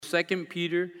2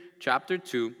 Peter chapter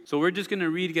 2. So we're just going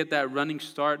to get that running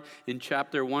start in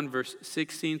chapter 1, verse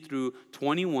 16 through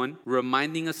 21,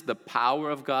 reminding us the power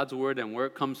of God's word and where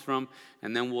it comes from.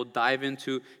 And then we'll dive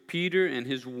into Peter and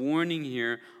his warning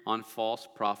here on false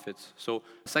prophets. So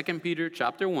 2 Peter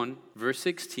chapter 1, verse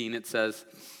 16, it says,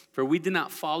 "For we did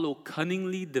not follow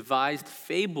cunningly devised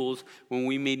fables when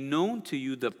we made known to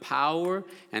you the power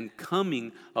and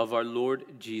coming of our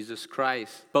Lord Jesus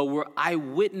Christ, but were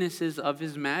eyewitnesses of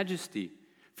his majesty.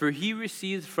 For he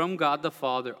received from God the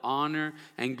Father honor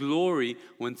and glory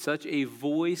when such a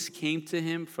voice came to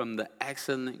him from the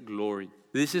excellent glory.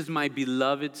 This is my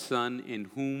beloved Son, in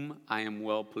whom I am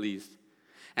well pleased.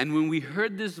 And when we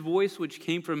heard this voice which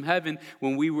came from heaven,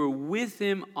 when we were with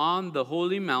him on the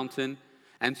holy mountain,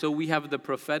 and so we have the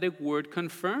prophetic word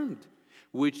confirmed,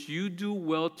 which you do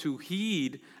well to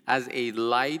heed as a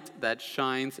light that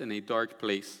shines in a dark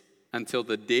place, until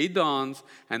the day dawns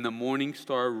and the morning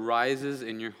star rises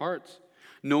in your hearts.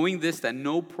 Knowing this, that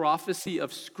no prophecy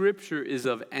of Scripture is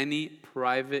of any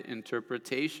private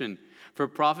interpretation. For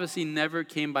prophecy never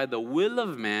came by the will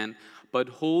of man, but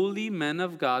holy men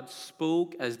of God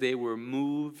spoke as they were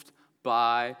moved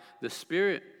by the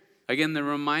Spirit." Again, the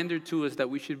reminder to us that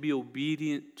we should be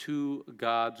obedient to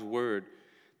God's word.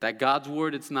 That God's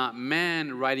word, it's not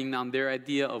man writing down their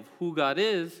idea of who God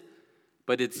is,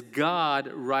 but it's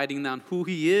God writing down who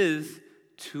he is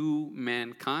to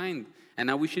mankind. And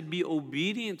now we should be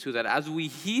obedient to that. As we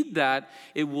heed that,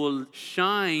 it will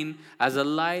shine as a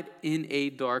light in a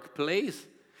dark place.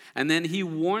 And then he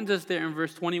warns us there in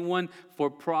verse 21, "For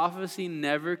prophecy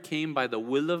never came by the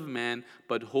will of man,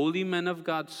 but holy men of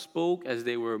God spoke as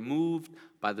they were moved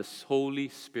by the Holy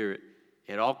Spirit."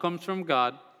 It all comes from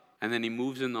God, and then he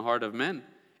moves in the heart of men.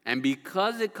 And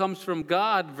because it comes from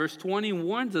God, verse 20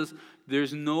 warns us,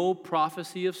 there's no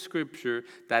prophecy of Scripture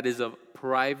that is of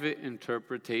private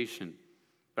interpretation.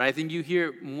 But I think you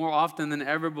hear more often than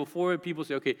ever before, people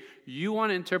say, okay, you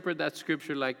want to interpret that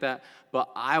Scripture like that, but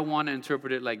I want to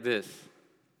interpret it like this.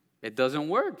 It doesn't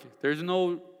work. There's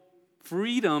no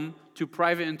freedom to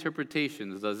private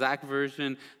interpretations. The Zach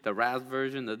version, the Raz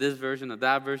version, the this version, the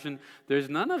that version. There's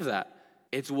none of that.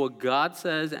 It's what God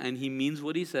says, and he means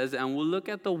what he says. And we'll look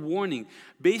at the warning.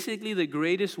 Basically, the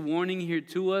greatest warning here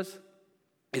to us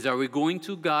is, are we going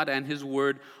to God and his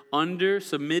word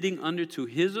submitting under to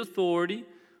his authority,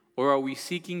 or are we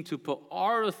seeking to put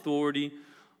our authority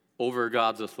over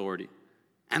God's authority?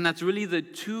 And that's really the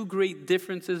two great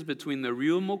differences between the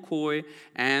real McCoy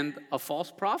and a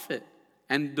false prophet.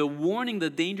 And the warning, the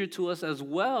danger to us as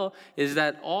well, is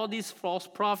that all these false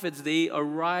prophets, they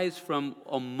arise from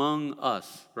among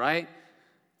us, right?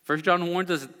 1 John warns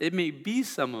us, it may be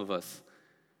some of us.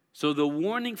 So the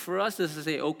warning for us is to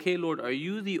say, okay, Lord, are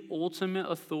you the ultimate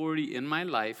authority in my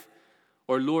life?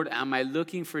 Or Lord, am I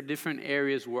looking for different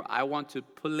areas where I want to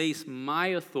place my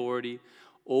authority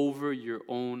over your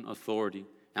own authority?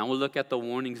 And we'll look at the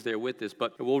warnings there with this,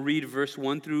 but we'll read verse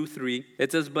 1 through 3.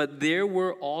 It says, "But there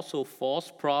were also false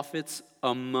prophets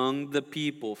among the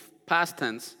people," past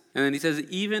tense. And then he says,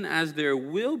 "Even as there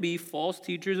will be false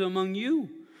teachers among you,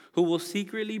 who will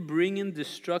secretly bring in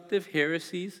destructive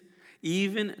heresies,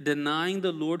 even denying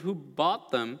the Lord who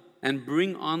bought them, and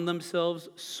bring on themselves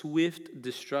swift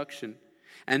destruction.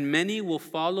 And many will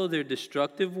follow their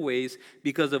destructive ways,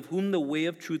 because of whom the way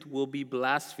of truth will be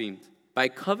blasphemed. By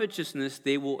covetousness,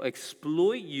 they will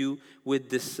exploit you with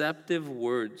deceptive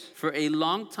words. For a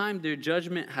long time, their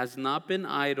judgment has not been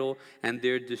idle, and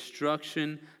their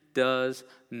destruction does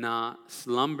not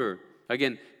slumber."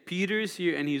 Again, Peter is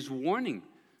here, and he's warning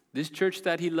this church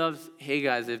that he loves. Hey,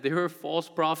 guys, if there were false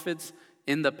prophets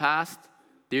in the past,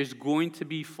 there's going to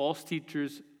be false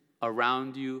teachers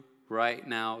around you right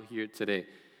now, here today.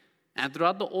 And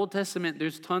throughout the Old Testament,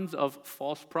 there's tons of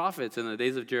false prophets. In the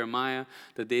days of Jeremiah,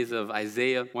 the days of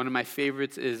Isaiah. One of my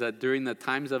favorites is that during the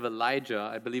times of Elijah,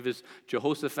 I believe it's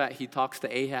Jehoshaphat, he talks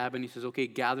to Ahab and he says, okay,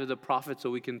 gather the prophets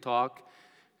so we can talk.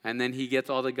 And then he gets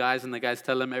all the guys, and the guys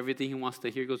tell him everything he wants to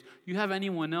hear. He goes, you have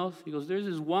anyone else? He goes, there's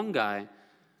this one guy,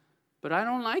 but I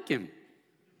don't like him.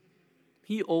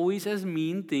 He always has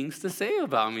mean things to say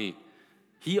about me.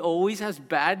 He always has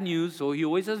bad news, so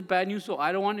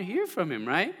I don't want to hear from him,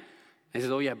 right? And he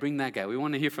says, oh yeah, bring that guy. We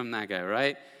want to hear from that guy,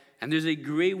 right? And there's a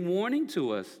great warning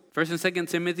to us. 1 and 2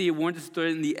 Timothy, it warns us that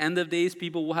in the end of days,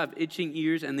 people will have itching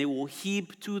ears, and they will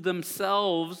heap to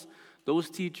themselves those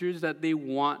teachers that they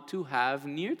want to have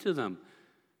near to them.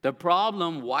 The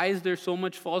problem, why is there so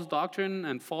much false doctrine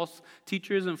and false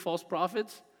teachers and false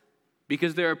prophets?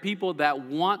 Because there are people that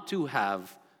want to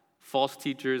have false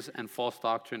teachers and false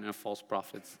doctrine and false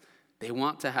prophets. They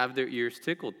want to have their ears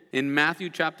tickled. In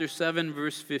Matthew chapter 7,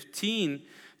 verse 15,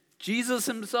 Jesus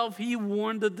himself, he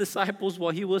warned the disciples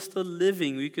while he was still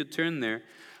living. We could turn there.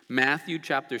 Matthew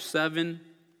chapter 7,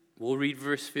 we'll read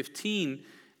verse 15.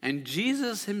 And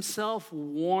Jesus himself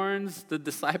warns the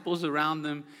disciples around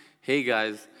them, hey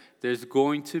guys, there's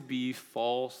going to be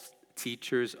false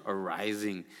teachers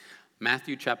arising.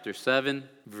 Matthew chapter 7,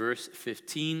 verse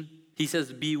 15. He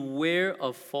says, beware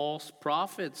of false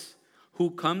prophets who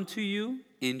come to you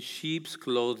in sheep's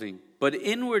clothing, but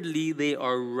inwardly they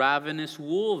are ravenous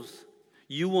wolves.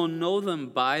 You will know them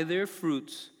by their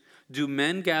fruits. Do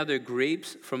men gather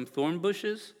grapes from thorn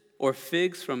bushes or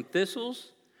figs from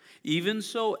thistles? Even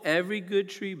so, every good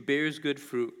tree bears good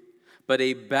fruit, but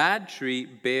a bad tree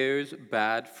bears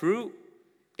bad fruit.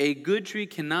 A good tree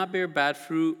cannot bear bad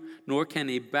fruit, nor can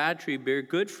a bad tree bear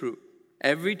good fruit.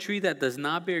 Every tree that does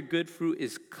not bear good fruit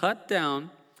is cut down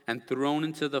and thrown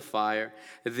into the fire.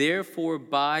 Therefore,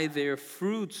 by their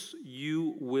fruits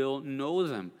you will know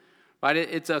them. Right?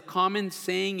 It's a common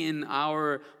saying in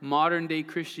our modern day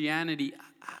Christianity,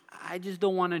 I just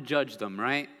don't want to judge them,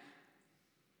 right?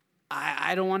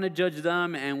 I don't want to judge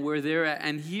them and where they're at.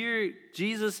 And here,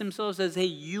 Jesus himself says, hey,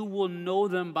 you will know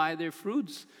them by their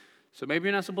fruits. So maybe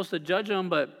you're not supposed to judge them,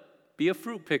 but be a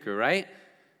fruit picker, right?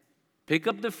 Pick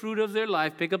up the fruit of their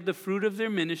life, pick up the fruit of their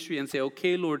ministry and say,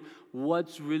 okay, Lord,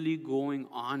 what's really going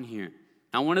on here?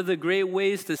 Now, one of the great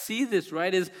ways to see this,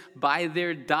 right, is by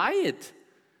their diet.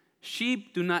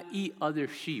 Sheep do not eat other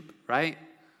sheep, right?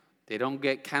 They don't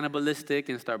get cannibalistic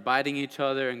and start biting each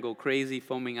other and go crazy,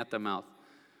 foaming at the mouth.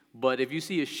 But if you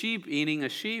see a sheep eating a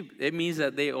sheep, it means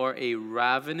that they are a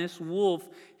ravenous wolf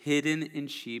hidden in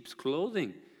sheep's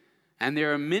clothing. And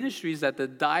there are ministries that the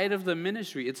diet of the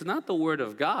ministry, it's not the word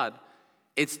of God,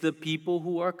 it's the people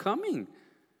who are coming.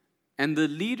 And the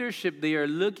leadership, they are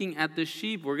looking at the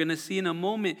sheep, we're going to see in a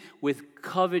moment, with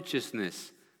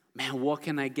covetousness. Man, what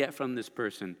can I get from this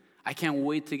person? I can't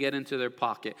wait to get into their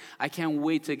pocket. I can't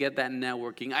wait to get that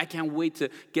networking. I can't wait to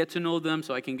get to know them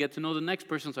so I can get to know the next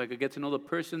person so I can get to know the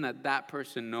person that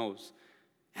person knows.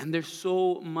 And there's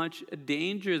so much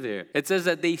danger there. It says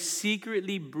that they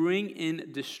secretly bring in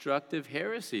destructive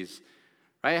heresies.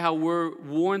 Right? How we're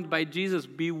warned by Jesus,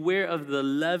 beware of the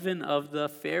leaven of the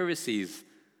Pharisees.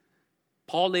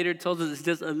 Paul later tells us it's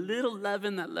just a little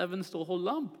leaven that leavens the whole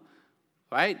lump.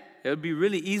 Right? It would be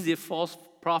really easy if false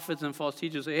prophets and false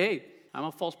teachers say, hey, I'm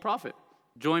a false prophet.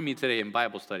 Join me today in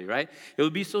Bible study, right? It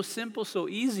would be so simple, so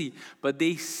easy. But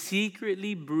they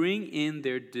secretly bring in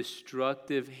their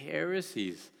destructive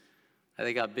heresies.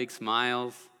 They got big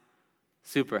smiles,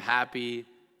 super happy.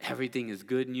 Everything is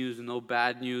good news, no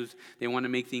bad news. They want to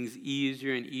make things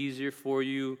easier and easier for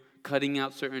you, cutting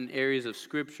out certain areas of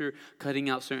Scripture, cutting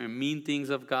out certain mean things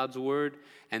of God's Word.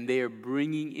 And they are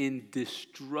bringing in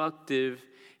destructive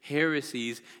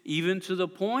heresies, even to the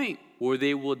point where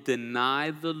they will deny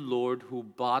the Lord who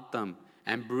bought them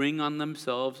and bring on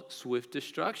themselves swift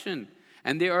destruction.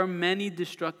 And there are many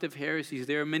destructive heresies.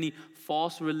 There are many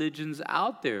false religions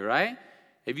out there, right?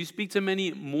 If you speak to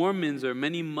many Mormons or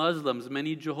many Muslims,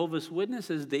 many Jehovah's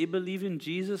Witnesses, they believe in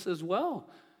Jesus as well.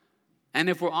 And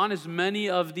if we're honest, many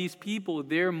of these people,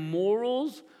 their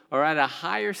morals are at a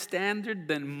higher standard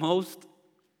than most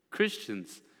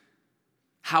Christians.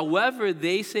 However,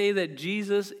 they say that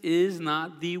Jesus is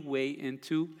not the way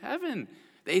into heaven.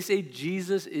 They say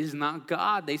Jesus is not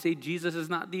God. They say Jesus is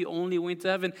not the only way to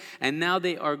heaven. And now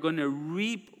they are going to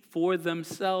reap for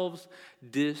themselves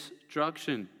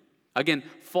destruction. Again,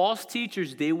 false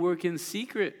teachers, they work in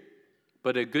secret,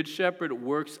 but a good shepherd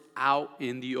works out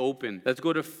in the open. Let's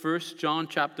go to 1 John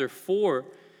chapter 4.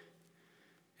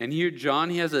 And here John,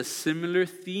 he has a similar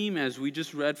theme as we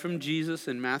just read from Jesus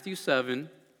in Matthew 7,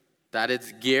 that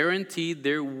it's guaranteed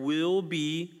there will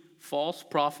be false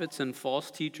prophets and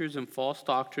false teachers and false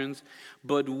doctrines,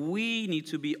 but we need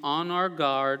to be on our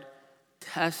guard,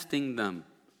 testing them,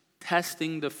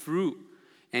 testing the fruit.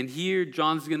 And here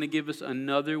John's going to give us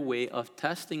another way of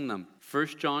testing them. 1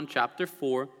 John chapter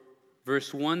 4,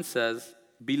 verse 1 says,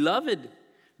 "Beloved,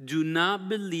 do not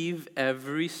believe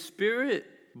every spirit,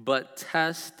 but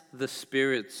test the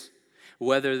spirits,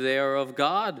 whether they are of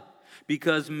God,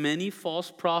 because many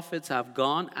false prophets have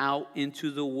gone out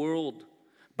into the world.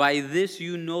 By this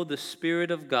you know the Spirit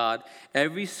of God.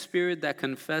 Every spirit that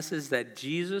confesses that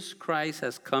Jesus Christ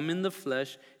has come in the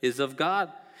flesh is of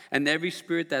God. And every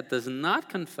spirit that does not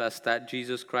confess that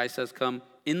Jesus Christ has come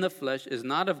in the flesh is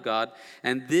not of God.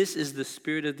 And this is the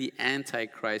spirit of the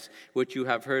Antichrist, which you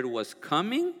have heard was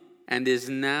coming and is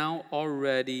now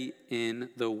already in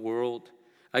the world."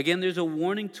 Again, there's a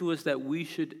warning to us that we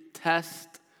should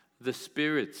test the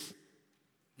spirits.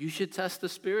 You should test the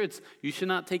spirits. You should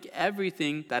not take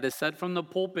everything that is said from the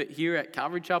pulpit here at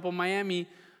Calvary Chapel, Miami,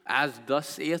 as thus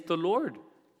saith the Lord.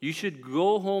 You should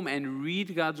go home and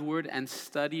read God's word and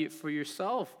study it for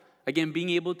yourself. Again, being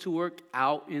able to work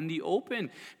out in the open.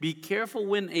 Be careful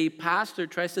when a pastor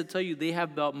tries to tell you they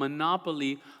have the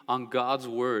monopoly on God's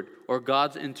word or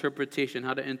God's interpretation,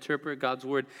 how to interpret God's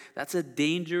word. That's a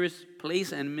dangerous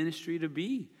place and ministry to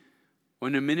be.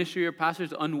 When a ministry or pastor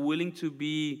is unwilling to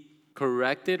be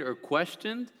corrected or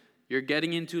questioned, you're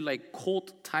getting into like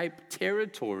cult type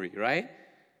territory, right?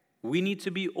 We need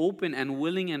to be open and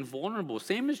willing and vulnerable.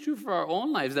 Same is true for our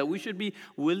own lives, that we should be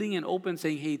willing and open,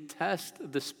 saying, hey, test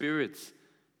the spirits.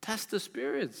 Test the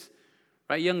spirits.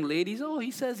 Right, young ladies, oh, he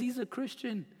says he's a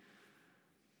Christian.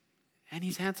 And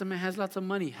he's handsome and has lots of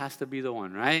money. Has to be the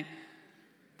one, right?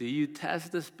 Do you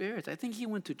test the spirits? I think he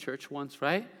went to church once,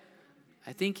 right?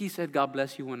 I think he said, God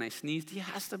bless you when I sneezed. He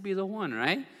has to be the one,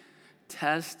 right?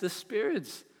 Test the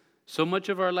spirits. So much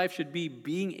of our life should be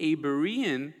being a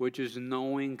Berean, which is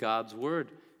knowing God's word.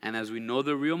 And as we know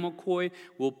the real McCoy,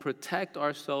 we'll protect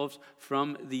ourselves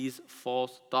from these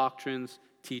false doctrines,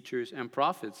 teachers, and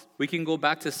prophets. We can go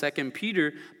back to 2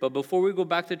 Peter, but before we go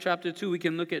back to chapter 2, we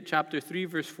can look at chapter 3,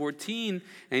 verse 14,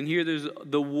 and here there's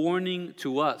the warning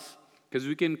to us. Because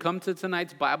we can come to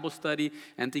tonight's Bible study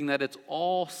and think that it's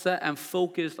all set and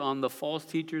focused on the false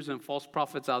teachers and false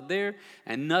prophets out there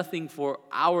and nothing for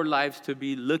our lives to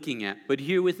be looking at. But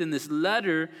here within this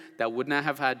letter that would not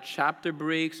have had chapter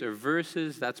breaks or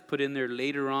verses, that's put in there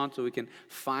later on so we can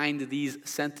find these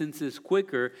sentences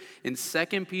quicker. In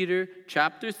 2 Peter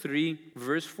chapter 3,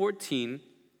 verse 14,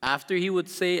 after he would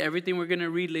say everything we're going to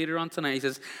read later on tonight, he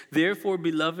says, therefore,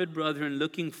 beloved brethren,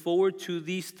 looking forward to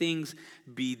these things,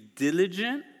 be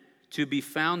diligent to be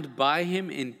found by him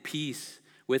in peace,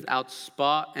 without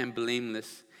spot and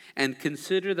blameless. And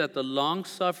consider that the long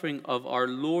suffering of our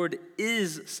Lord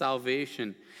is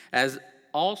salvation, as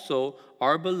also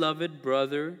our beloved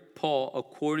brother Paul,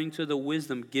 according to the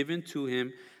wisdom given to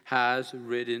him, has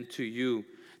written to you.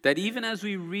 That even as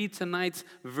we read tonight's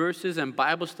verses and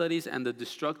Bible studies and the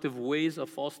destructive ways of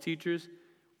false teachers,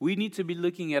 we need to be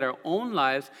looking at our own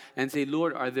lives and say,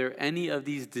 Lord, are there any of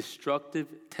these destructive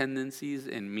tendencies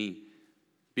in me?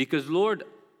 Because, Lord,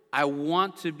 I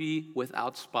want to be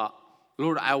without spot.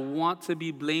 Lord, I want to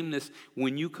be blameless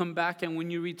when you come back and when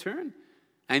you return.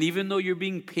 And even though you're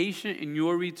being patient in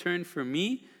your return for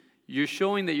me, you're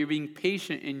showing that you're being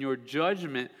patient in your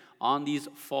judgment on these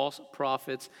false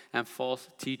prophets and false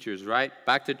teachers, right?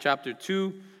 Back to chapter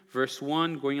 2, verse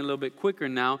 1, going a little bit quicker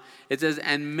now. It says,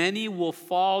 and many will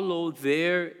follow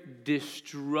their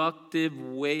destructive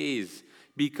ways,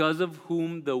 because of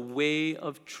whom the way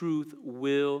of truth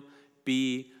will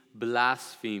be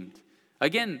blasphemed.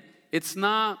 Again, it's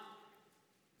not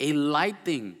a light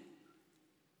thing.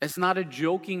 It's not a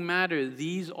joking matter.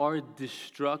 These are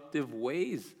destructive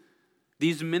ways.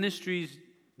 These ministries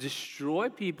destroy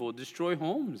people, destroy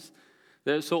homes.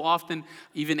 There's so often,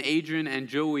 even Adrian and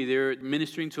Joey, they're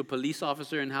ministering to a police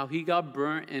officer and how he got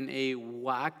burnt in a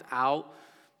whacked out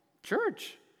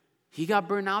church. He got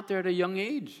burnt out there at a young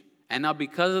age. And now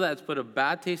because of that, it's put a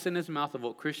bad taste in his mouth of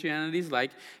what Christianity is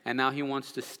like, and now he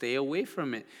wants to stay away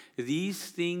from it. These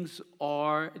things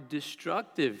are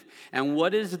destructive. And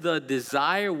what is the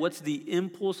desire? What's the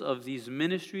impulse of these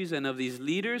ministries and of these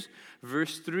leaders?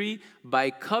 Verse 3, by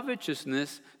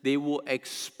covetousness, they will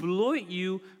exploit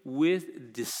you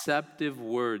with deceptive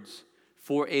words.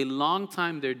 For a long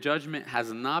time, their judgment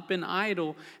has not been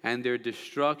idle, and their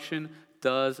destruction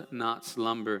does not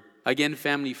slumber. Again,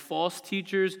 family, false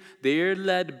teachers, they're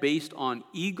led based on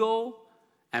ego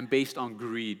and based on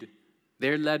greed.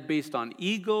 They're led based on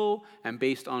ego and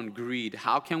based on greed.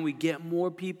 How can we get more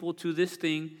people to this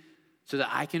thing so that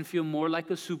I can feel more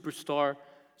like a superstar,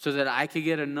 so that I could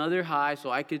get another high, so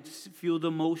I could feel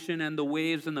the motion and the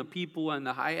waves and the people and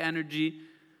the high energy?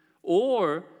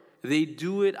 Or they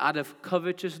do it out of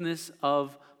covetousness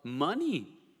of money,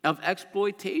 of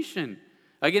exploitation.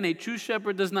 Again, a true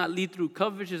shepherd does not lead through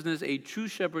covetousness. A true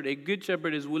shepherd, a good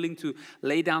shepherd, is willing to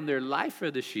lay down their life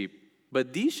for the sheep.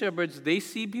 But these shepherds, they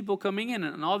see people coming in,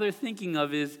 and all they're thinking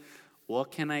of is, what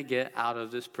can I get out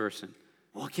of this person?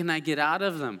 What can I get out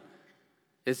of them?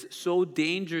 It's so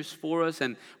dangerous for us,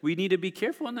 and we need to be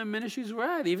careful in the ministries we're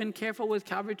at. Even careful with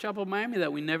Calvary Chapel Miami,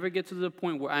 that we never get to the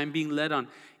point where I'm being led on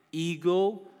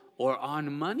ego or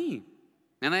on money.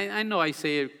 And I know I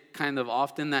say it kind of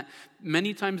often that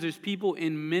many times there's people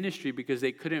in ministry because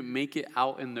they couldn't make it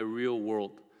out in the real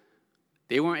world.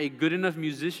 They weren't a good enough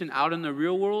musician out in the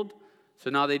real world, so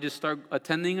now they just start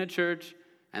attending a church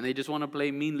and they just want to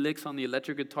play mean licks on the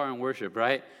electric guitar and worship,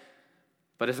 right?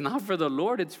 But it's not for the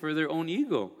Lord, it's for their own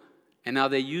ego. And now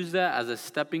they use that as a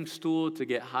stepping stool to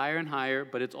get higher and higher,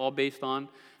 but it's all based on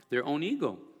their own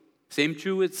ego. Same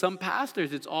true with some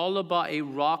pastors. It's all about a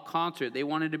rock concert. They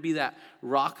wanted to be that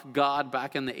rock god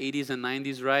back in the 80s and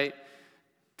 90s, right?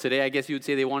 Today, I guess you would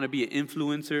say they want to be an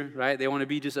influencer, right? They want to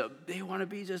be just an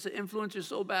influencer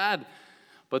so bad.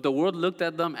 But the world looked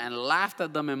at them and laughed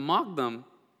at them and mocked them.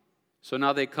 So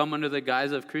now they come under the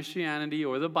guise of Christianity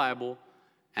or the Bible,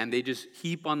 and they just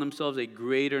heap on themselves a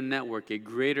greater network, a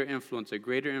greater influence,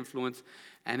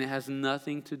 and it has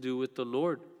nothing to do with the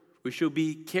Lord. We should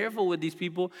be careful with these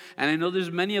people. And I know there's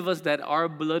many of us that our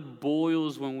blood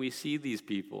boils when we see these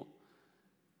people.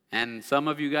 And some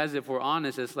of you guys, if we're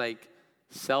honest, it's like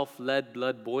self-led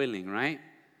blood boiling, right?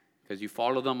 Because you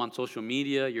follow them on social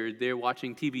media. You're there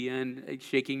watching TBN,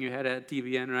 shaking your head at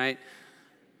TBN, right?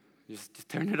 Just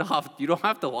turn it off. You don't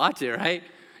have to watch it, right?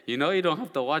 You know you don't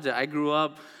have to watch it. I grew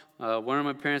up, one of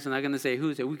my parents, and I'm going to say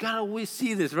who, said, we got to always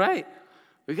see this, right?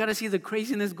 We got to see the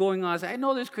craziness going on. I say, I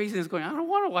know there's craziness going on. I don't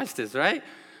want to watch this, right?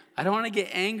 I don't want to get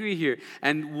angry here.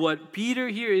 And what Peter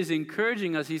here is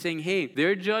encouraging us, he's saying, hey,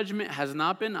 their judgment has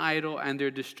not been idle and their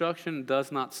destruction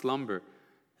does not slumber.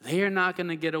 They are not going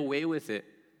to get away with it.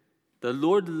 The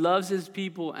Lord loves his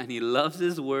people and he loves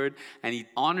his word and he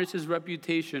honors his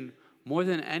reputation more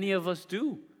than any of us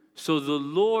do. So the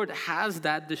Lord has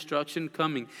that destruction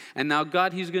coming. And now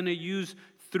God, he's going to use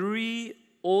 3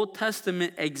 Old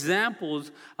Testament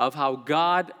examples of how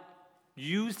God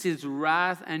used his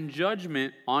wrath and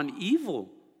judgment on evil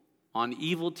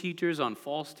teachers, on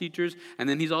false teachers. And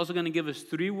then he's also going to give us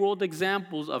 3 world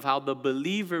examples of how the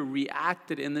believer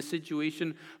reacted in the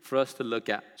situation for us to look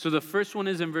at. So the first one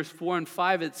is in verse 4 and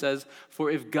 5. It says, for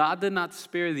if God did not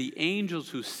spare the angels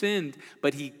who sinned,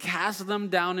 but he cast them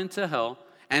down into hell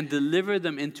and delivered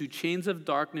them into chains of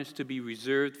darkness to be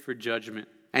reserved for judgment.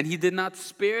 And he did not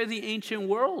spare the ancient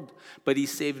world, but he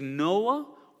saved Noah,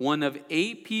 one of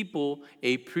 8 people,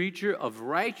 a preacher of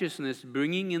righteousness,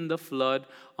 bringing in the flood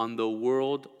on the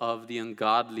world of the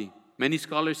ungodly. Many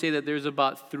scholars say that there's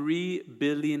about 3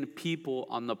 billion people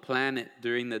on the planet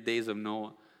during the days of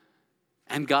Noah.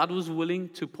 And God was willing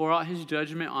to pour out his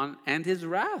judgment on and his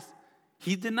wrath.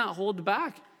 He did not hold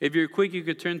back. If you're quick, you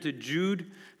could turn to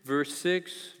Jude, verse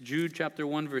 6. Jude chapter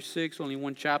 1, verse 6, only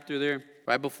one chapter there,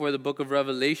 right before the book of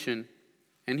Revelation.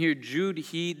 And here Jude,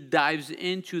 he dives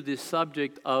into this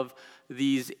subject of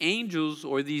these angels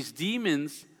or these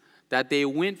demons that they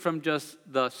went from just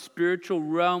the spiritual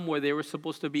realm where they were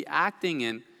supposed to be acting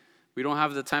in. We don't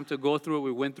have the time to go through it.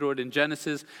 We went through it in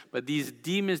Genesis. But these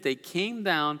demons, they came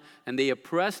down and they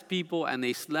oppressed people and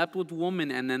they slept with women.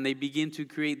 And then they begin to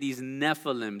create these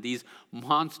Nephilim, these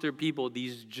monster people,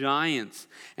 these giants.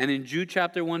 And in Jude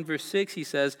chapter 1, verse 6, he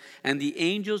says, and the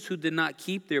angels who did not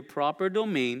keep their proper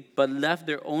domain, but left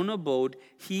their own abode,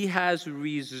 he has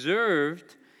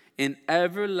reserved in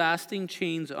everlasting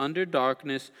chains under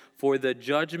darkness for the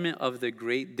judgment of the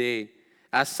great day.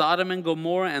 As Sodom and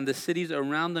Gomorrah and the cities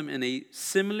around them in a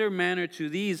similar manner to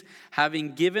these,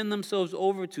 having given themselves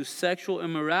over to sexual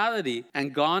immorality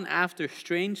and gone after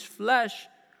strange flesh,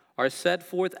 are set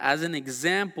forth as an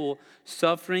example,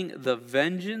 suffering the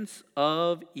vengeance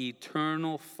of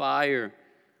eternal fire.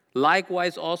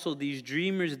 Likewise also these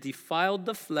dreamers defiled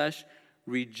the flesh,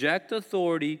 reject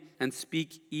authority, and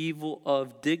speak evil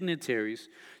of dignitaries.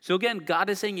 So again, God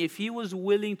is saying if he was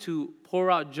willing to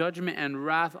pour out judgment and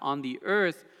wrath on the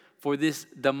earth for this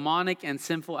demonic and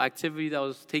sinful activity that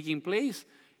was taking place,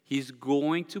 he's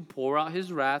going to pour out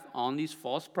his wrath on these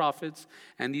false prophets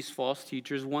and these false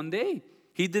teachers one day.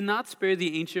 He did not spare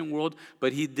the ancient world,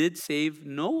 but he did save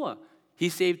Noah. He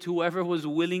saved whoever was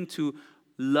willing to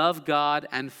love God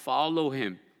and follow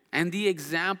him. And the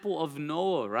example of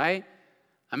Noah, right?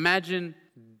 Imagine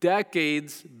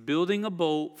decades building a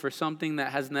boat for something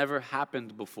that has never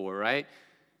happened before, right?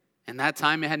 And that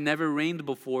time it had never rained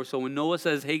before. So when Noah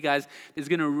says, hey guys, it's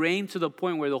going to rain to the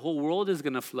point where the whole world is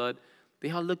going to flood, they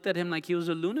all looked at him like he was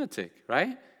a lunatic,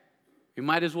 right? We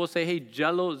might as well say, hey,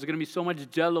 Jello, there's going to be so much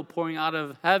Jello pouring out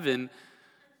of heaven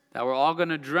that we're all going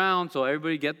to drown. So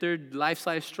everybody get their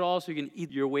life-size straws so you can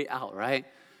eat your way out, right?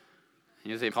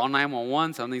 And you say, call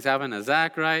 911, something's happened to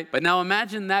Zach, right? But now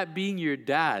imagine that being your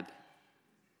dad,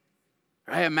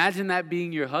 right? Imagine that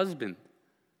being your husband.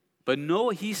 But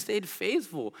Noah, he stayed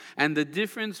faithful. And the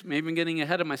difference, maybe I'm getting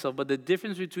ahead of myself, but the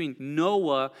difference between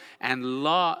Noah and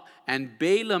Lot and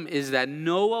Balaam is that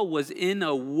Noah was in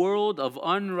a world of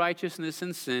unrighteousness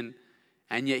and sin,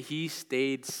 and yet he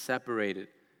stayed separated.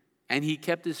 And he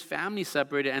kept his family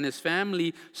separated, and his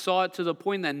family saw it to the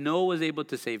point that Noah was able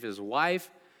to save his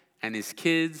wife and his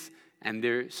kids and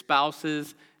their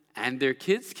spouses and their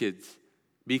kids' kids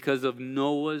because of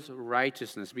Noah's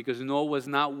righteousness, because Noah was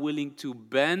not willing to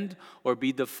bend or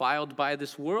be defiled by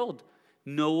this world.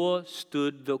 Noah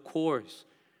stood the course.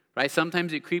 Right?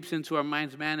 Sometimes it creeps into our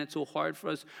minds, man, it's so hard for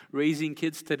us raising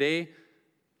kids today.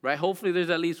 Right? Hopefully there's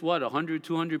at least, 100,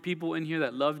 200 people in here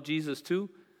that love Jesus too.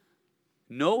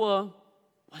 Noah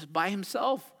was by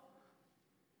himself.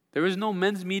 There was no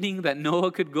men's meeting that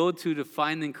Noah could go to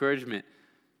find encouragement.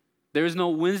 There was no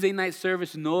Wednesday night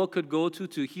service Noah could go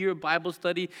to hear Bible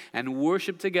study and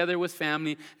worship together with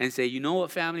family and say, you know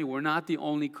what, family, we're not the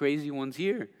only crazy ones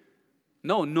here.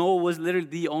 No, Noah was literally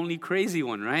the only crazy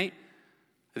one, right?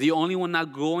 The only one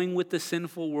not going with the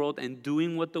sinful world and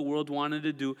doing what the world wanted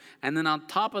to do. And then on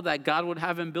top of that, God would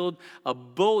have him build a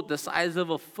boat the size of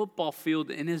a football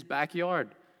field in his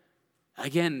backyard.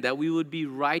 Again, that we would be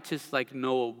righteous like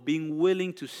Noah, being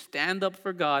willing to stand up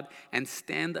for God and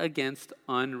stand against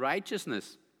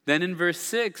unrighteousness. Then in verse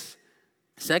 6,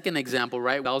 second example,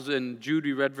 right? I was in Jude,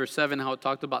 we read verse 7, how it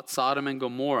talked about Sodom and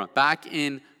Gomorrah. Back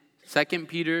in 2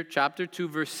 Peter chapter 2,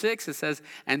 verse 6, it says,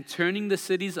 and turning the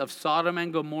cities of Sodom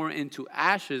and Gomorrah into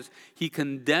ashes, he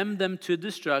condemned them to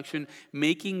destruction,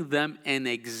 making them an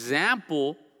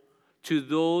example to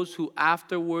those who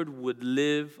afterward would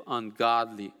live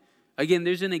ungodly. Again,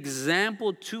 there's an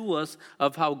example to us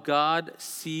of how God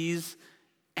sees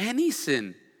any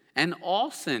sin and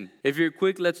all sin. If you're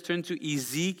quick, let's turn to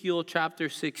Ezekiel chapter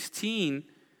 16.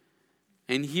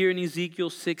 And here in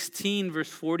Ezekiel 16, verse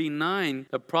 49,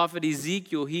 the prophet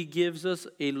Ezekiel, he gives us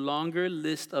a longer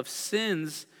list of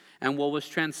sins and what was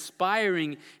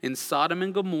transpiring in Sodom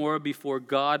and Gomorrah before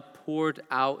God poured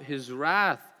out his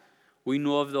wrath. We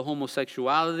know of the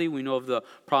homosexuality, we know of the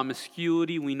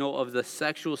promiscuity, we know of the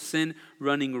sexual sin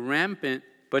running rampant.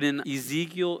 But in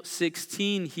Ezekiel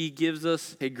 16, he gives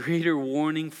us a greater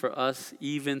warning for us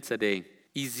even today.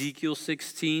 Ezekiel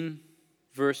 16,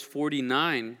 verse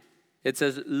 49, it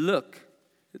says, look,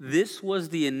 this was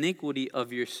the iniquity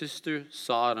of your sister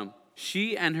Sodom.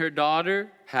 She and her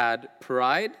daughter had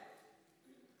pride,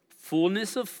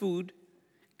 fullness of food,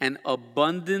 and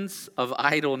abundance of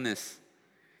idleness.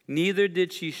 Neither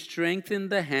did she strengthen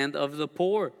the hand of the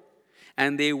poor.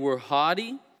 And they were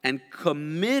haughty and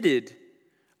committed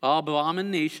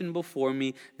abomination before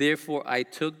me. Therefore I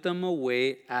took them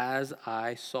away as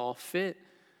I saw fit.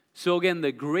 So again,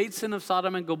 the great sin of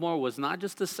Sodom and Gomorrah was not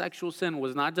just the sexual sin,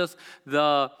 was not just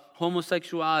the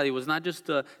homosexuality, was not just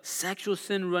the sexual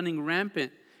sin running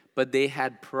rampant, but they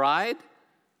had pride,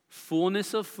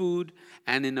 fullness of food,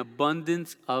 and an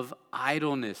abundance of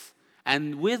idleness.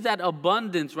 And with that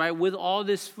abundance, right, with all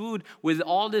this food, with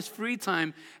all this free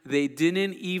time, they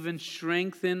didn't even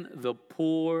strengthen the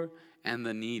poor and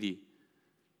the needy.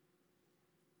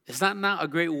 Is that not a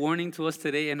great warning to us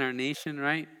today in our nation,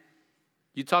 right?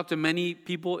 You talk to many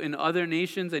people in other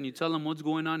nations and you tell them what's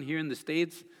going on here in the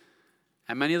States,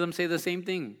 and many of them say the same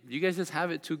thing. You guys just have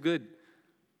it too good.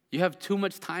 You have too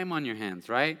much time on your hands,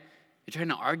 right? You're trying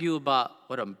to argue about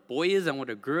what a boy is and what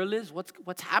a girl is.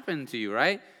 What's happened to you,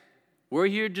 right? We're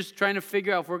here just trying to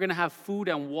figure out if we're going to have food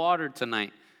and water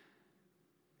tonight.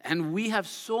 And we have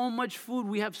so much food,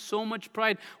 we have so much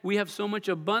pride, we have so much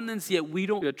abundance, yet we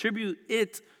don't attribute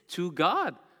it to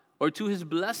God or to his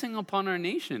blessing upon our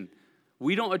nation.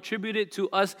 We don't attribute it to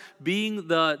us being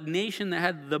the nation that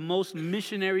had the most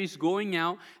missionaries going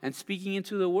out and speaking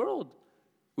into the world.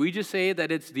 We just say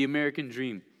that it's the American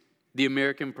dream, the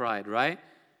American pride, right?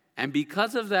 And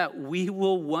because of that, we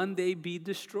will one day be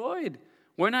destroyed.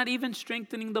 We're not even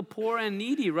strengthening the poor and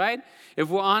needy, right? If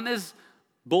we're honest,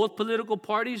 both political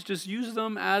parties just use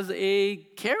them as a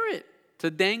carrot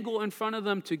to dangle in front of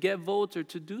them to get votes or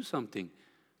to do something.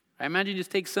 I imagine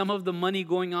just take some of the money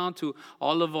going on to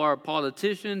all of our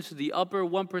politicians, the upper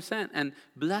 1%, and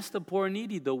bless the poor and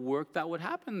needy, the work that would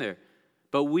happen there.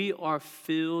 But we are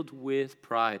filled with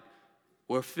pride.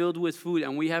 We're filled with food,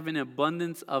 and we have an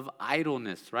abundance of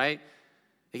idleness, right?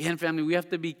 Again, family, we have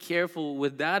to be careful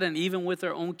with that, and even with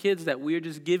our own kids, that we're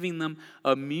just giving them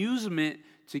amusement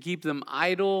to keep them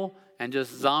idle and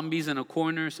just zombies in a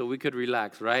corner so we could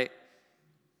relax, right?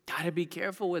 Gotta be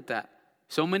careful with that.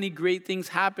 So many great things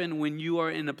happen when you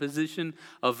are in a position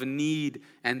of need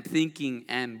and thinking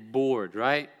and bored,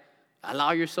 right?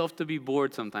 Allow yourself to be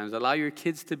bored sometimes. Allow your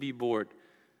kids to be bored.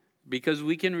 Because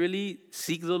we can really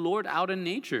seek the Lord out in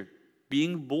nature.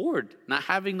 Being bored, not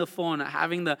having the phone, not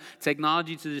having the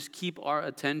technology to just keep our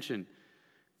attention.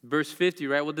 Verse 50,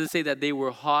 right? What does it say? That they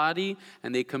were haughty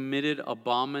and they committed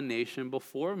abomination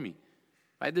before me.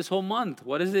 Right? This whole month,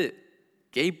 what is it?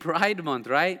 Gay Pride Month,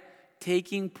 right?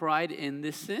 Taking pride in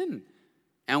this sin.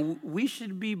 And we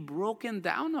should be broken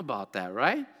down about that,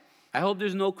 right? I hope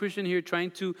there's no Christian here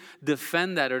trying to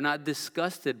defend that or not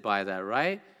disgusted by that,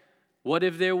 right? What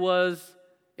if there was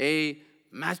a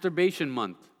masturbation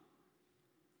month?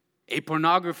 a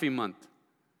pornography month,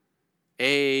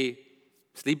 a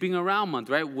sleeping around month,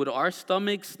 right? Would our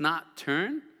stomachs not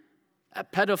turn? A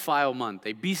pedophile month,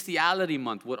 a bestiality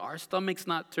month. Would our stomachs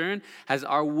not turn? Has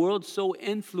our world so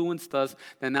influenced us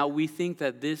that now we think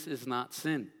that this is not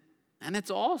sin? And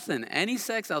it's all sin. Any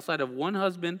sex outside of one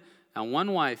husband and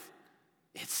one wife,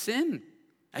 it's sin.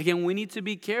 Again, we need to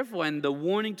be careful. And the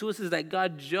warning to us is that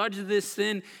God judged this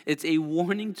sin. It's a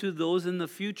warning to those in the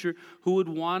future who would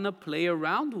want to play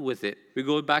around with it. We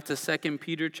go back to 2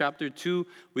 Peter chapter 2.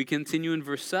 We continue in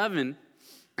verse 7.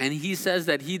 And he says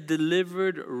that he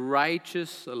delivered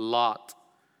righteous Lot,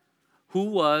 who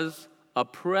was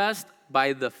oppressed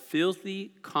by the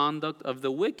filthy conduct of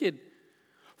the wicked.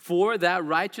 For that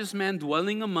righteous man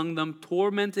dwelling among them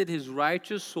tormented his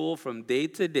righteous soul from day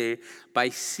to day by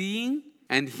seeing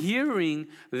and hearing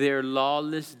their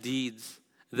lawless deeds.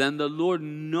 Then the Lord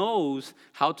knows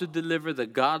how to deliver the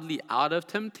godly out of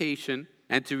temptation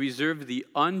and to reserve the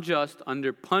unjust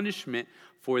under punishment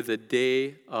for the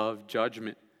day of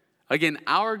judgment. Again,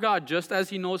 our God, just as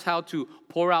he knows how to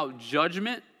pour out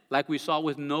judgment, like we saw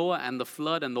with Noah and the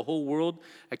flood and the whole world,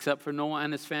 except for Noah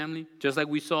and his family, just like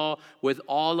we saw with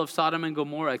all of Sodom and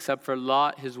Gomorrah, except for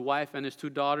Lot, his wife, and his 2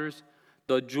 daughters,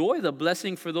 the joy, the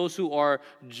blessing for those who are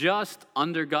just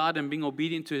under God and being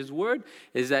obedient to his word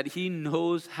is that he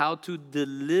knows how to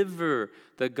deliver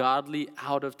the godly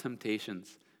out of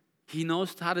temptations. He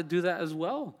knows how to do that as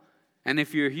well. And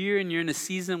if you're here and you're in a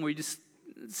season where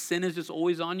sin is just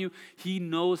always on you, he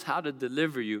knows how to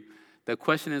deliver you. The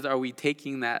question is, are we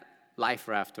taking that life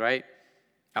raft, right?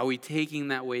 Are we taking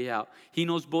that way out? He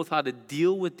knows both how to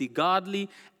deal with the godly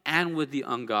and with the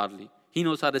ungodly. He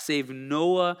knows how to save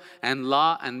Noah and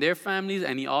Lot and their families,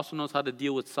 and he also knows how to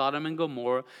deal with Sodom and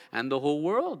Gomorrah and the whole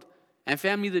world. And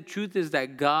family, the truth is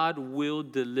that God will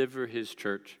deliver his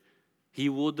church. He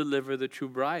will deliver the true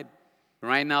bride.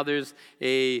 Right now there's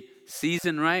a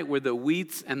season, right, where the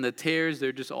wheats and the tares,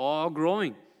 they're just all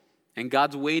growing. And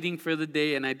God's waiting for the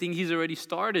day, and I think he's already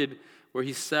started where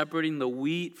he's separating the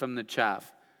wheat from the chaff.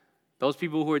 Those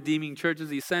people who are deeming church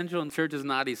is essential and church is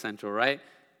not essential, right?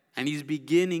 And he's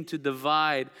beginning to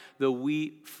divide the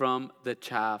wheat from the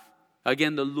chaff.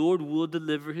 Again, the Lord will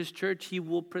deliver his church. He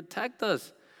will protect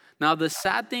us. Now, the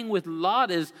sad thing with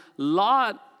Lot is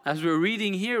Lot, as we're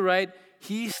reading here, right,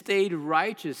 he stayed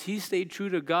righteous. He stayed true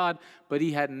to God, but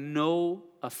he had no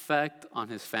effect on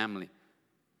his family.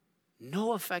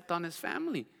 No effect on his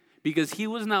family because he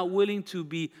was not willing to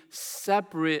be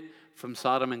separate from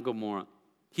Sodom and Gomorrah.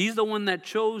 He's the one that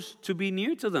chose to be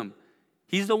near to them.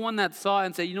 He's the one that saw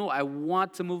and said, I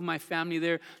want to move my family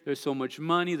there. There's so much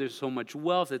money. There's so much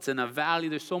wealth. It's in a valley.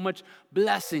 There's so much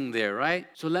blessing there, right?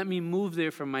 So let me move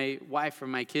there for my wife, for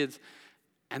my kids.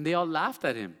 And they all laughed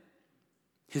at him.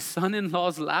 His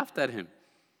son-in-laws laughed at him.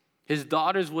 His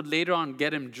daughters would later on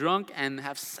get him drunk and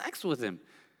have sex with him.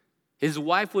 His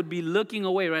wife would be looking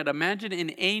away, right? Imagine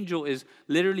an angel is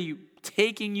literally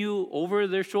taking you over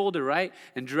their shoulder, right?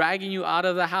 And dragging you out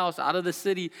of the house, out of the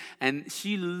city. And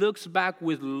she looks back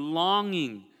with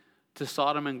longing to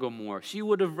Sodom and Gomorrah. She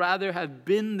would have rather have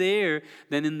been there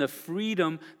than in the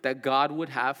freedom that God would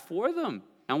have for them.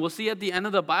 And we'll see at the end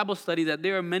of the Bible study that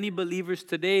there are many believers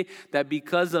today that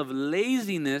because of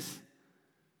laziness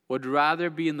would rather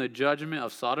be in the judgment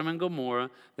of Sodom and Gomorrah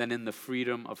than in the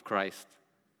freedom of Christ.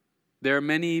 There are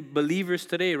many believers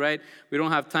today, right? We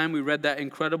don't have time. We read that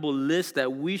incredible list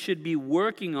that we should be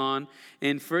working on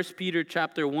in 1 Peter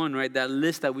chapter 1, right? That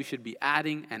list that we should be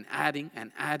adding and adding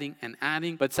and adding and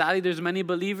adding. But sadly, there's many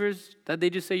believers that they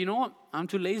just say, you know what? I'm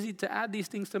too lazy to add these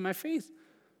things to my faith.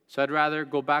 So I'd rather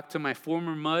go back to my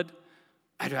former mud.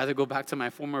 I'd rather go back to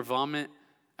my former vomit.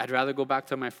 I'd rather go back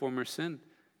to my former sin.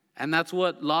 And that's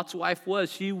what Lot's wife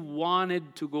was. She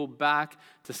wanted to go back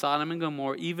to Sodom and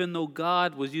Gomorrah, even though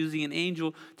God was using an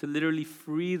angel to literally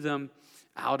free them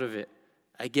out of it.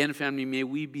 Again, family, may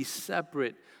we be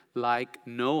separate like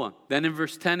Noah. Then in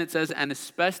verse 10 it says, and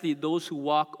especially those who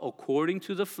walk according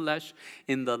to the flesh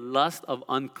in the lust of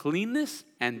uncleanness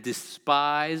and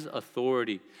despise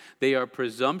authority. They are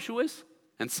presumptuous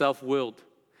and self-willed.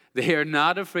 They are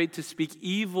not afraid to speak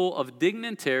evil of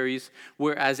dignitaries,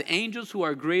 whereas angels who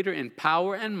are greater in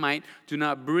power and might do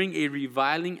not bring a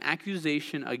reviling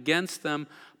accusation against them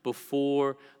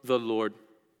before the Lord.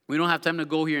 We don't have time to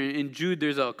go here. In Jude,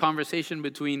 there's a conversation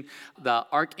between the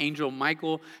archangel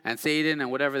Michael and Satan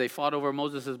and whatever. They fought over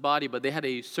Moses' body, but they had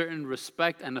a certain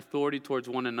respect and authority towards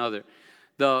one another.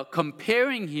 The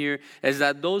comparing here is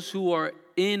that those who are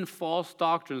in false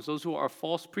doctrines, those who are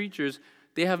false preachers,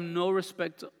 they have no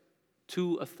respect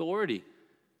to authority.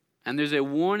 And there's a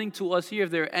warning to us here.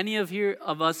 If there are any of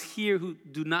us here who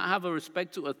do not have a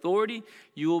respect to authority,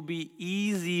 you will be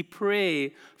easy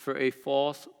prey for a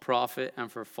false prophet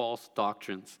and for false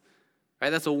doctrines. Right?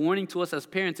 That's a warning to us as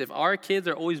parents. If our kids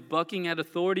are always bucking at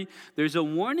authority, there's a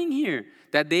warning here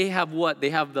that they have what? They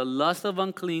have the lust of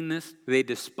uncleanness. They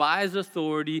despise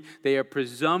authority. They are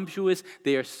presumptuous.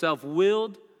 They are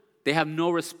self-willed. They have no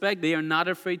respect. They are not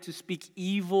afraid to speak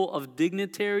evil of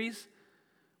dignitaries.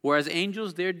 Whereas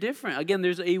angels, they're different. Again,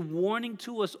 there's a warning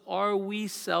to us. Are we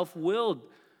self-willed?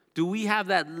 Do we have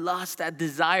that lust, that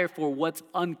desire for what's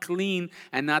unclean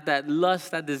and not that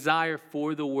lust, that desire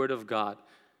for the word of God?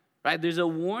 Right? There's a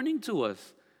warning to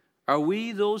us. Are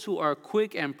we those who are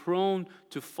quick and prone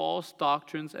to false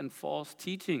doctrines and false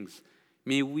teachings?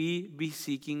 May we be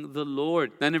seeking the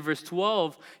Lord. Then in verse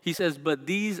 12, he says, but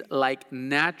these like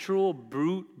natural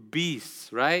brute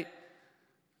beasts, right?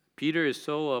 Peter is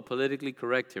so politically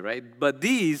correct here, right? But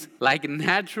these, like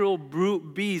natural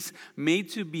brute beasts, made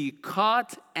to be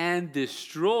caught and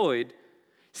destroyed,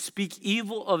 speak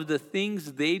evil of the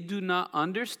things they do not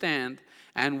understand,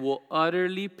 and will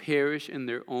utterly perish in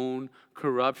their own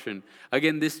corruption.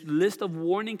 Again, this list of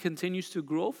warning continues to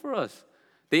grow for us.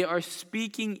 They are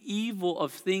speaking evil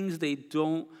of things they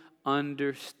don't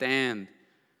understand.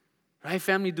 Right,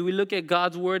 family? Do we look at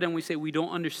God's word and we say, we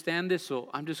don't understand this, so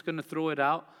I'm just going to throw it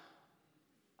out?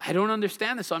 I don't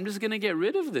understand this, so I'm just going to get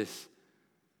rid of this.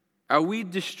 Are we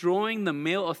destroying the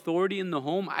male authority in the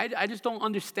home? I just don't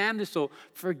understand this, so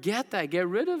forget that. Get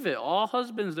rid of it. All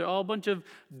husbands, they're all a bunch of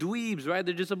dweebs, right?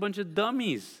 They're just a bunch of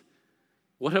dummies.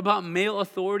 What about male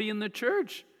authority in the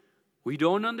church? We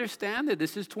don't understand it.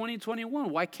 This is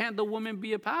 2021. Why can't the woman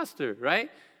be a pastor,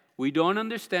 right? We don't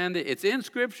understand it. It's in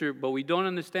Scripture, but we don't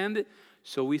understand it,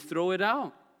 so we throw it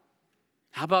out.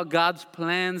 How about God's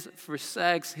plans for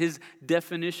sex, his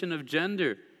definition of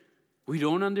gender? We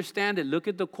don't understand it. Look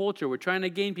at the culture. We're trying to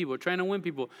gain people. We're trying to win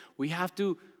people. We have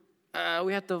to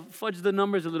fudge the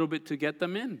numbers a little bit to get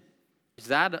them in. Is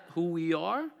that who we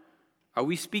are? Are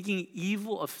we speaking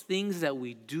evil of things that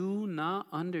we do not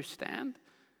understand?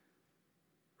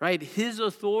 Right? His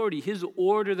authority, his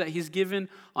order that he's given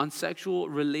on sexual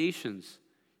relations.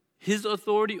 His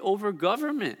authority over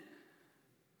government.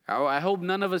 I hope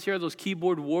none of us here are those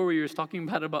keyboard warriors talking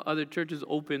about other churches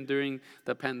open during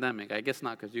the pandemic. I guess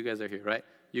not, because you guys are here, right?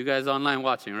 You guys online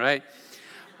watching, right?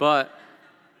 But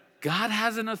God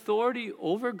has an authority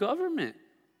over government.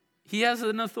 He has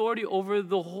an authority over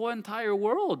the whole entire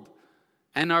world.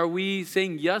 And are we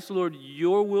saying, yes, Lord,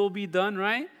 your will be done,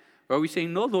 right? Or are we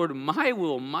saying, no, Lord, my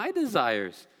will, my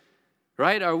desires,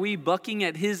 right? Are we bucking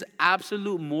at his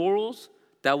absolute morals,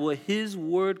 that what his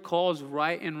word calls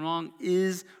right and wrong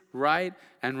is right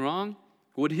and wrong?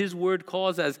 What his word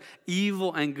calls as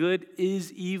evil and good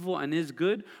is evil and is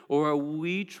good? Or are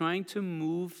we trying to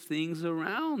move things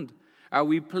around? Are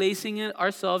we placing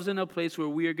ourselves in a place where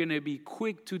we are going to be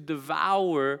quick to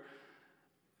devour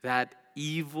that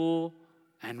evil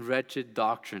and wretched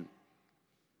doctrine?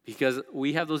 Because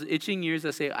we have those itching ears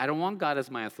that say, I don't want God as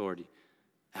my authority.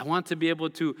 I want to be able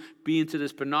to be into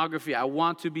this pornography. I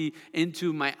want to be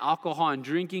into my alcohol and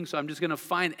drinking. So I'm just going to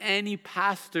find any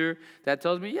pastor that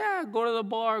tells me, yeah, go to the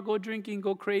bar, go drinking,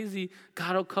 go crazy.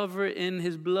 God will cover it in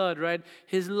his blood, right?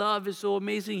 His love is so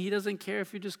amazing. He doesn't care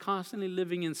if you're just constantly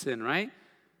living in sin, right?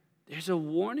 There's a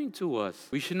warning to us.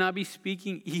 We should not be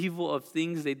speaking evil of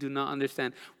things they do not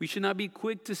understand. We should not be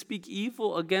quick to speak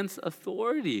evil against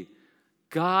authority.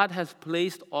 God has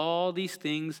placed all these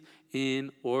things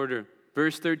in order.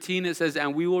 Verse 13, it says,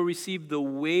 and we will receive the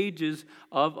wages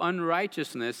of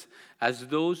unrighteousness as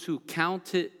those who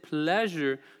count it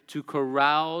pleasure to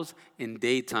carouse in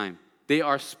daytime. They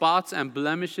are spots and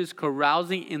blemishes,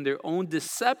 carousing in their own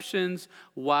deceptions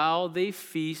while they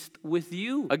feast with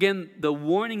you. Again, the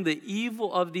warning, the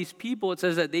evil of these people, it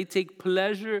says that they take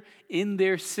pleasure in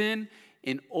their sin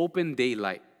in open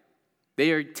daylight.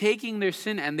 They are taking their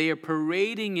sin and they are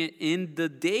parading it in the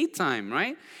daytime,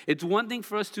 right? It's one thing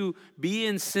for us to be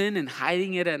in sin and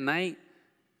hiding it at night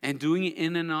and doing it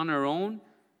in and on our own.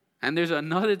 And there's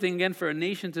another thing again for a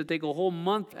nation to take a whole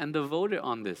month and devote it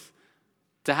on this.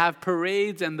 To have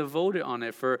parades and devote it on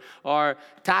it. For our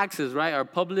taxes, right? Our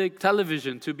public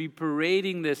television to be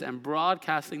parading this and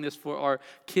broadcasting this for our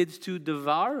kids to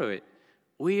devour it.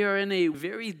 We are in a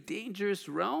very dangerous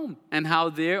realm. And how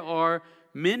there are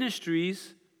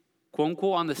ministries, quote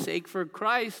unquote, on the sake for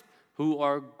Christ, who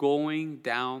are going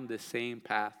down the same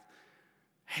path.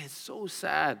 It's so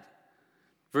sad.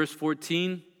 Verse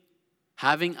 14,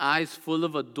 having eyes full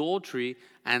of adultery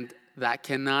and that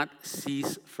cannot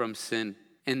cease from sin,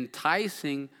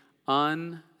 enticing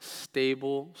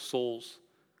unstable souls.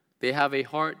 They have a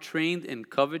heart trained in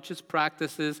covetous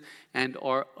practices and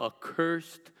are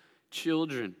accursed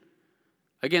children.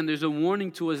 Again, there's a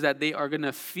warning to us that they are going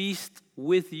to feast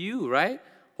with you, right?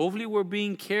 Hopefully we're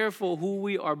being careful who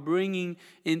we are bringing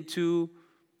into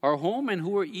our home and who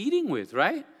we're eating with,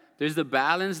 right? There's the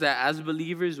balance that as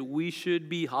believers we should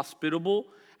be hospitable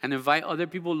and invite other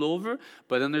people over.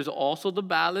 But then there's also the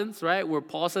balance, right? Where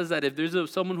Paul says that if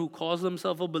there's someone who calls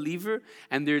themselves a believer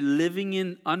and they're living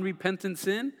in unrepentant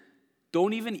sin,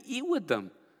 don't even eat with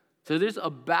them. So there's a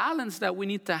balance that we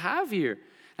need to have here.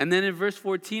 And then in verse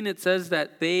 14, it says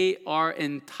that they are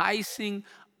enticing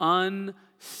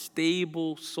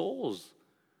unstable souls.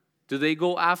 Do they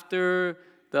go after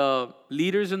the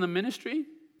leaders in the ministry?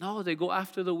 No, they go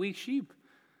after the weak sheep.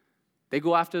 They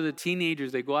go after the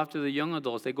teenagers. They go after the young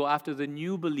adults. They go after the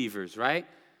new believers, right?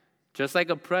 Just like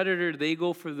a predator, they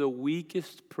go for the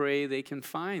weakest prey they can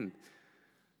find.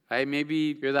 Right?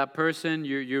 Maybe you're that person,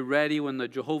 you're ready when the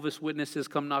Jehovah's Witnesses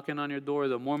come knocking on your door,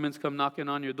 the Mormons come knocking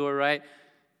on your door, right?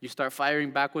 You start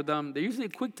firing back with them. They're usually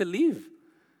quick to leave.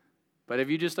 But if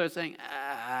you just start saying,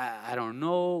 I don't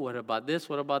know, what about this,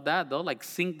 what about that? They'll like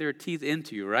sink their teeth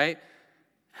into you, right?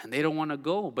 And they don't want to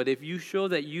go. But if you show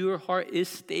that your heart is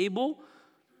stable,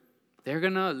 they're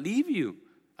going to leave you.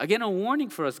 Again, a warning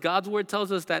for us. God's word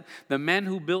tells us that the man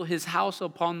who built his house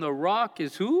upon the rock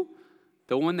is who?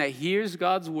 The one that hears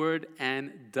God's word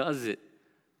and does it.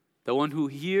 The one who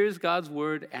hears God's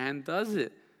word and does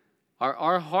it.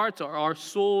 Our hearts, our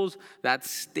souls, that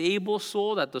stable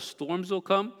soul that the storms will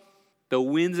come, the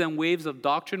winds and waves of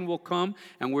doctrine will come,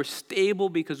 and we're stable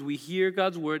because we hear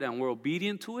God's word and we're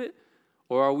obedient to it?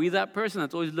 Or are we that person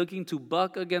that's always looking to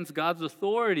buck against God's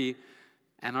authority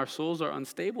and our souls are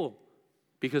unstable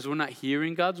because we're not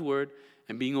hearing God's word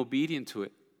and being obedient to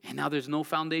it? And now there's no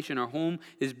foundation. Our home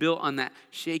is built on that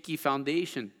shaky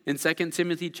foundation. In 2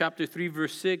 Timothy chapter 3,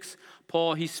 verse 6,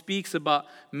 Paul, he speaks about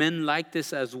men like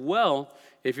this as well.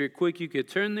 If you're quick, you could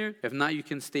turn there. If not, you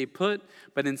can stay put.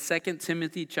 But in 2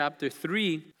 Timothy chapter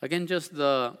 3, again, just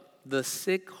the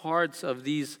sick hearts of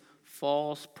these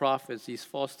false prophets, these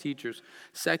false teachers.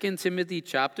 2 Timothy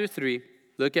chapter 3,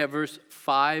 look at verse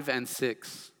 5 and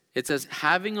 6. It says,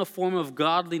 having a form of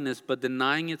godliness but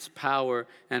denying its power,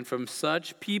 and from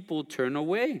such people turn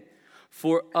away.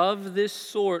 For of this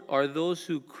sort are those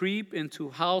who creep into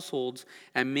households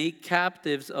and make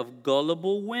captives of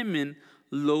gullible women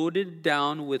loaded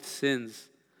down with sins,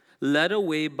 led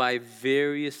away by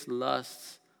various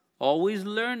lusts, always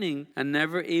learning and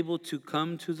never able to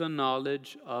come to the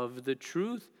knowledge of the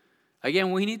truth.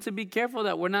 Again, we need to be careful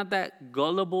that we're not that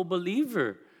gullible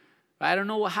believer. I don't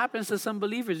know what happens to some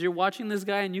believers. You're watching this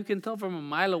guy and you can tell from a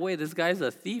mile away, this guy's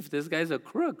a thief, this guy's a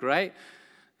crook, right?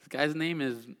 This guy's name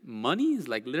is money, is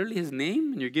like literally his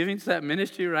name, and you're giving to that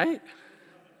ministry, right?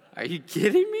 Are you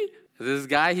kidding me? This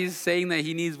guy, he's saying that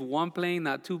he needs 1 plane,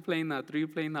 not 2 plane, not 3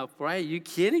 plane, not 4. Are you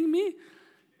kidding me?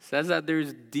 Says that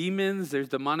there's demons, there's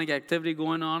demonic activity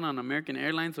going on American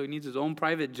Airlines, so he needs his own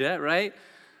private jet, right?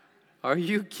 Are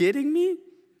you kidding me?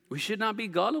 We should not be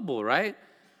gullible, right?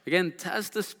 Again,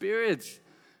 test the spirits.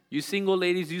 You single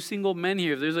ladies, you single men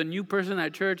here, if there's a new person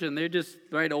at church and they're just,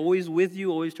 right, always with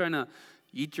you, always trying to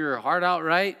eat your heart out,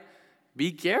 right?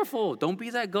 Be careful. Don't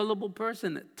be that gullible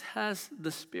person. Test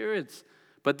the spirits.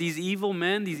 But these evil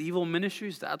men, these evil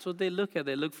ministries, that's what they look at.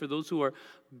 They look for those who are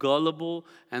gullible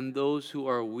and those who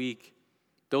are weak.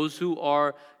 Those who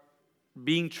are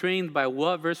being trained by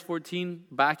what? Verse 14,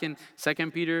 back in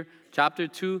 2 Peter chapter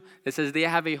 2, it says they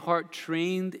have a heart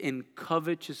trained in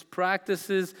covetous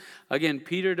practices. Again,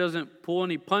 Peter doesn't pull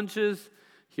any punches.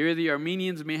 Here the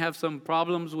Armenians may have some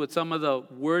problems with some of the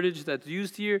wordage that's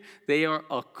used here. They are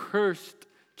accursed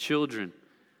children.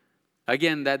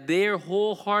 Again, that their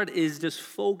whole heart is just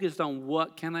focused on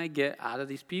what can I get out of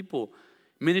these people.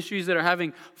 Ministries that are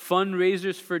having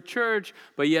fundraisers for church,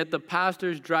 but yet the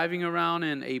pastor's driving around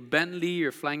in a Bentley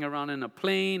or flying around in a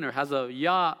plane or has a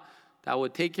yacht that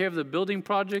would take care of the building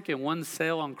project in one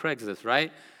sale on Craigslist,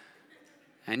 right?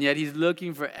 And yet he's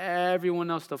looking for everyone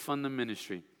else to fund the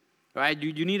ministry, right?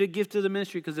 You need a gift to the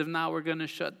ministry because if not, we're going to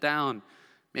shut down.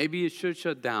 Maybe it should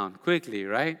shut down quickly,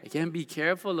 right? Again, be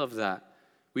careful of that.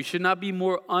 We should not be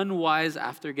more unwise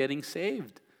after getting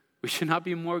saved. We should not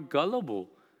be more gullible.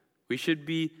 We should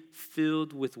be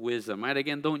filled with wisdom, right?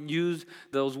 Again, don't use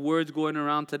those words going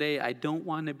around today. I don't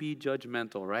want to be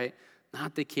judgmental, right?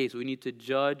 Not the case. We need to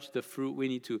judge the fruit. We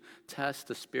need to test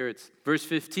the spirits. Verse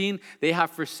 15, they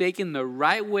have forsaken the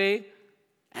right way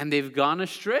and they've gone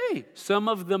astray. Some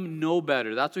of them know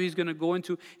better. That's what he's going to go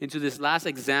into this last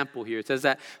example here. It says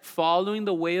that following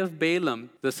the way of Balaam,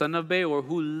 the son of Beor,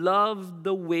 who loved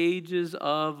the wages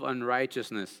of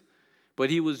unrighteousness. but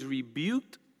he was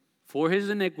rebuked for his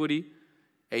iniquity.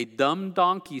 A dumb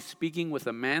donkey speaking with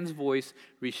a man's voice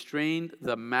restrained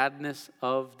the madness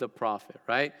of the prophet,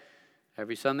 right?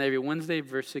 Every Sunday, every Wednesday,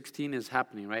 verse 16 is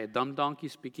happening, right? A dumb donkey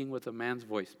speaking with a man's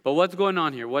voice. But what's going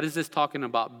on here? What is this talking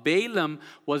about? Balaam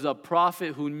was a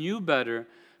prophet who knew better,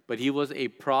 but he was a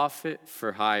prophet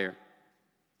for hire.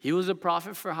 He was a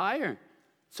prophet for hire.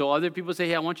 So other people say,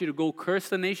 hey, I want you to go curse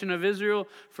the nation of Israel.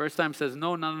 First time says,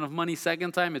 no, not enough money.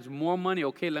 Second time, it's more money.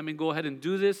 Okay, let me go ahead and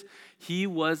do this. He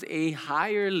was a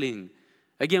hireling.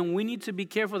 Again, we need to be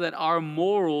careful that our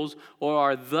morals or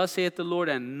our thus saith the Lord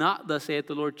and not thus saith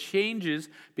the Lord changes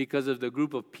because of the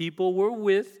group of people we're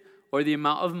with or the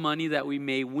amount of money that we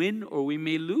may win or we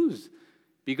may lose.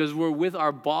 Because we're with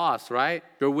our boss, right?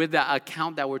 We're with that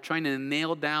account that we're trying to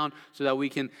nail down so that we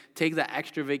can take that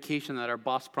extra vacation that our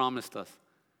boss promised us.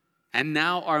 And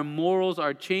now our morals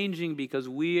are changing because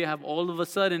we have all of a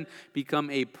sudden become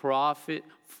a prophet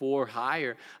for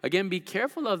hire. Again, be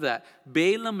careful of that.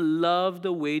 Balaam loved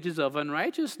the wages of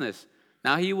unrighteousness.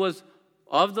 Now he was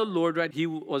of the Lord, right? He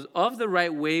was of the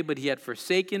right way, but he had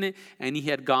forsaken it and he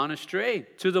had gone astray.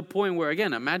 To the point where,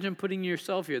 again, imagine putting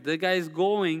yourself here. The guy is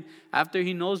going, after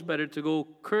he knows better, to go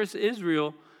curse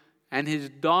Israel, and his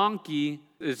donkey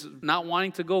is not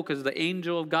wanting to go because the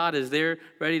angel of God is there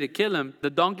ready to kill him. The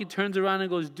donkey turns around and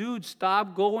goes, dude,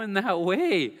 stop going that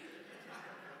way.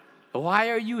 Why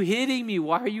are you hitting me?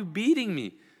 Why are you beating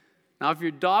me? Now, if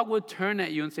your dog would turn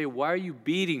at you and say, why are you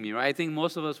beating me, right? I think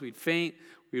most of us, we'd faint.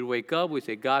 We'd wake up. We'd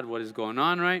say, God, what is going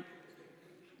on, right?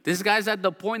 This guy's at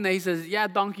the point that he says, yeah,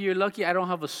 donkey, you're lucky I don't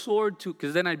have a sword to,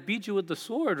 because then I'd beat you with the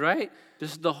sword, right?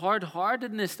 Just the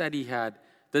hard-heartedness that he had.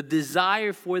 The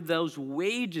desire for those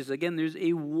wages. Again, there's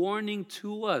a warning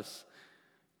to us.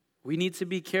 We need to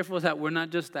be careful that we're not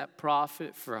just that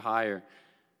prophet for hire.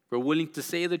 We're willing to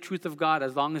say the truth of God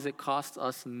as long as it costs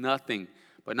us nothing.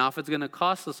 But now if it's going to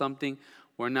cost us something,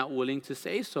 we're not willing to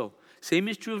say so. Same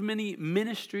is true of many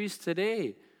ministries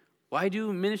today. Why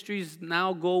do ministries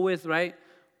now go with, right,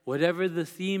 whatever the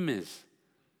theme is?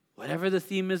 Whatever the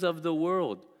theme is of the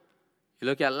world. You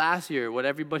look at last year, what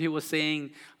everybody was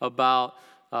saying about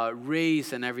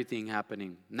race and everything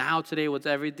happening. Now today, what's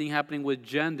everything happening with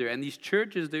gender? And these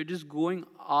churches, they're just going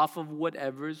off of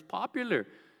whatever is popular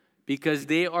because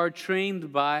they are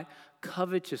trained by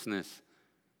covetousness.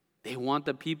 They want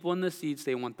the people in the seats.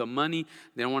 They want the money.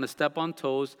 They don't want to step on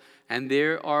toes. And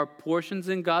there are portions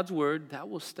in God's word that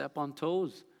will step on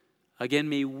toes. Again,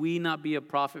 may we not be a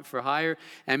prophet for hire,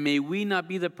 and may we not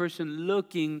be the person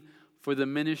looking for the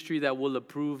ministry that will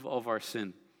approve of our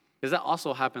sin. Because that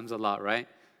also happens a lot, right?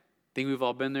 I think we've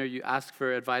all been there. You ask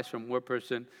for advice from one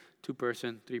person, 2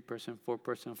 person, 3 person, 4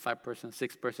 person, 5 person,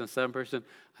 6 person, 7 person.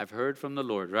 I've heard from the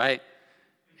Lord, right?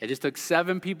 It just took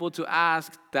 7 people to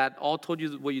ask that all told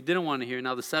you what you didn't want to hear.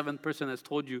 Now the 7th person has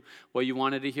told you what you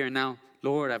wanted to hear. Now,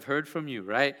 Lord, I've heard from you,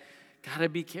 right? Got to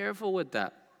be careful with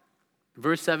that.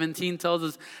 Verse 17 tells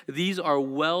us, these are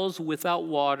wells without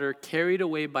water, carried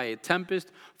away by a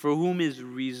tempest, for whom is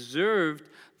reserved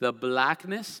the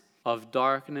blackness of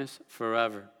darkness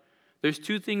forever. There's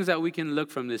 2 things that we can look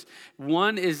from this.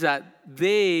 One is that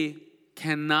they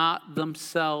cannot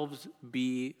themselves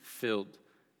be filled.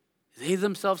 They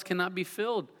themselves cannot be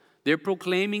filled. They're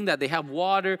proclaiming that they have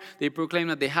water. They proclaim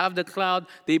that they have the cloud.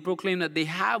 They proclaim that they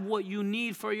have what you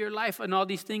need for your life and all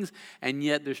these things. And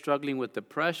yet they're struggling with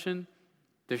depression.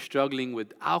 They're struggling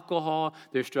with alcohol.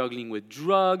 They're struggling with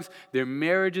drugs. Their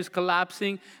marriage is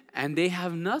collapsing. And they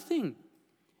have nothing.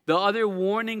 The other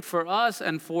warning for us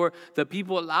and for the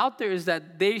people out there is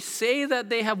that they say that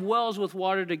they have wells with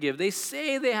water to give. They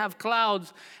say they have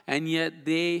clouds, and yet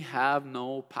they have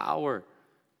no power.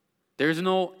 There's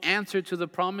no answer to the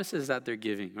promises that they're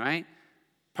giving, right?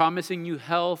 Promising you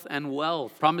health and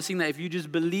wealth. Promising that if you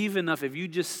just believe enough, if you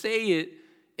just say it,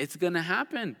 it's going to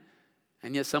happen.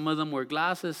 And yet some of them wear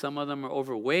glasses, some of them are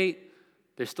overweight.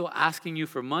 They're still asking you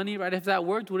for money, right? If that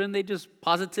worked, wouldn't they just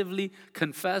positively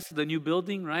confess the new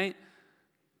building, right?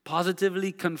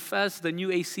 Positively confess the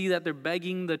new AC that they're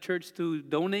begging the church to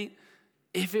donate?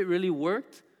 If it really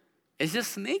worked, it's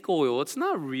just snake oil. It's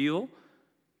not real.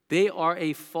 They are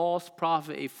a false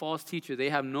prophet, a false teacher. They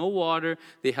have no water,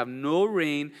 they have no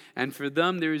rain, and for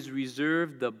them there is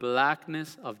reserved the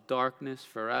blackness of darkness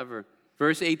forever.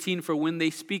 Verse 18, for when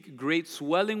they speak great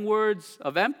swelling words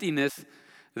of emptiness,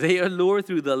 they allure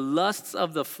through the lusts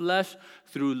of the flesh,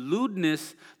 through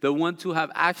lewdness, the ones who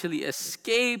have actually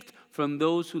escaped from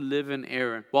those who live in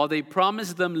error. While they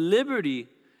promise them liberty,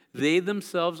 they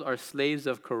themselves are slaves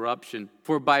of corruption.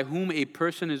 For by whom a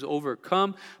person is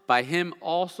overcome, by him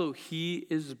also he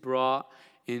is brought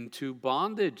into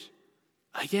bondage.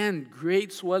 Again,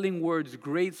 great swelling words,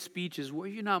 great speeches. Were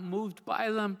you not moved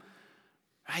by them?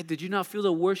 Right? Did you not feel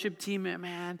the worship team?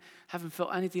 Man, haven't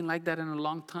felt anything like that in a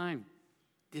long time.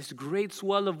 This great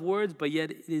swell of words, but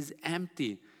yet it is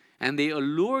empty. And they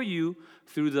allure you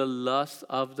through the lust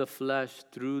of the flesh,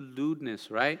 through lewdness,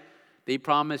 right? They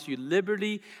promise you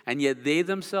liberty, and yet they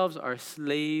themselves are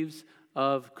slaves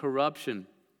of corruption.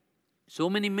 So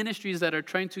many ministries that are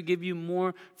trying to give you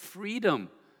more freedom.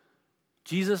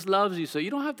 Jesus loves you, so you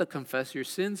don't have to confess your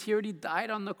sins. He already died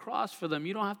on the cross for them.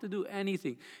 You don't have to do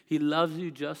anything. He loves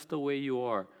you just the way you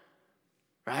are.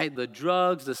 Right? The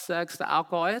drugs, the sex, the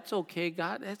alcohol, it's okay,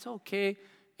 God, it's okay.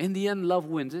 In the end, love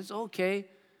wins. It's okay.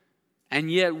 And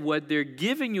yet what they're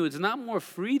giving you is not more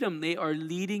freedom. They are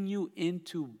leading you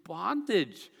into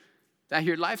bondage. That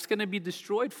your life's going to be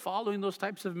destroyed following those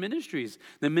types of ministries.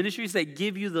 The ministries that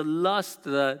give you the lust,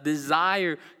 the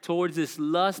desire towards this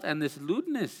lust and this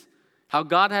lewdness. How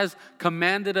God has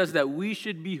commanded us that we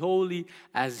should be holy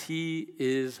as He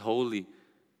is holy.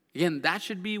 Again, that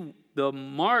should be the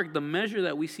mark, the measure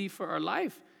that we see for our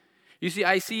life. You see,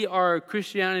 I see our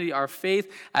Christianity, our faith,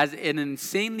 as an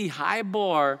insanely high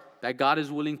bar that God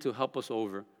is willing to help us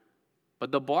over.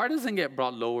 But the bar doesn't get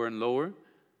brought lower and lower.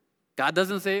 God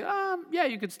doesn't say, yeah,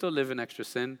 you could still live in extra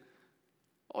sin.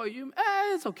 Or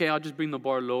it's okay, I'll just bring the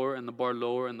bar lower and the bar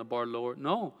lower and the bar lower.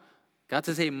 No. God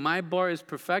says, hey, my bar is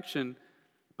perfection,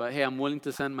 but hey, I'm willing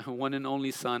to send my one and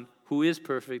only Son, who is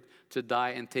perfect, to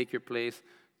die and take your place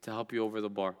to help you over the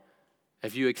bar.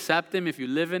 If you accept Him, if you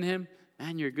live in Him,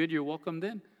 man, you're good, you're welcomed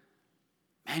in.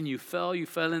 Man, you fell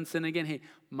in sin again. Hey,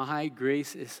 my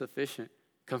grace is sufficient.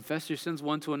 Confess your sins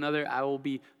one to another. I will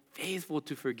be faithful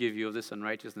to forgive you of this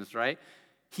unrighteousness, right?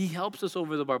 He helps us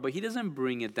over the bar, but He doesn't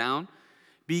bring it down.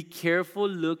 Be careful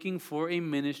looking for a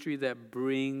ministry that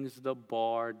brings the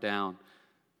bar down.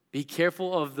 Be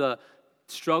careful of the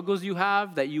struggles you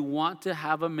have that you want to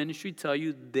have a ministry tell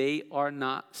you they are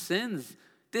not sins.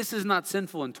 This is not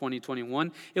sinful in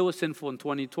 2021. It was sinful in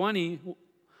 2020.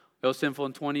 It was sinful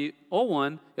in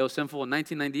 2001. It was sinful in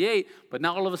 1998. But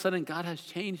now all of a sudden God has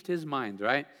changed His mind,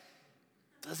 right?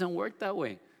 It doesn't work that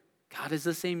way. God is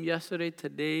the same yesterday,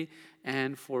 today,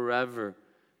 and forever.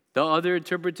 The other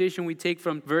interpretation we take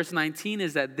from verse 19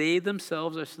 is that they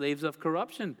themselves are slaves of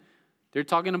corruption. They're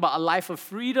talking about a life of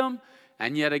freedom,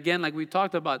 and yet again, like we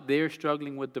talked about, they're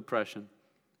struggling with depression.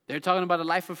 They're talking about a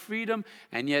life of freedom,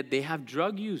 and yet they have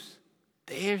drug use.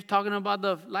 They're talking about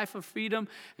the life of freedom,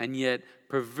 and yet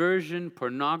perversion,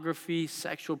 pornography,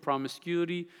 sexual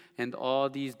promiscuity, and all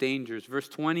these dangers. Verse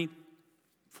 20,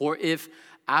 for if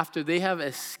after they have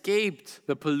escaped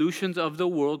the pollutions of the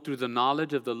world through the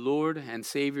knowledge of the Lord and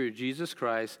Savior Jesus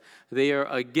Christ, they are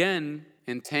again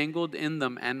entangled in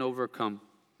them and overcome.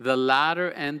 The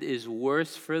latter end is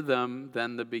worse for them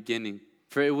than the beginning.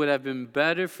 For it would have been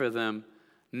better for them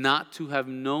not to have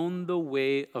known the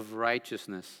way of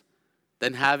righteousness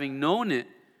than having known it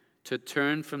to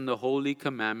turn from the holy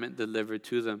commandment delivered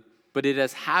to them. But it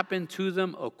has happened to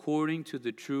them according to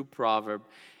the true proverb,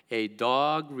 a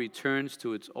dog returns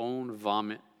to its own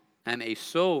vomit, and a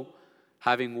sow,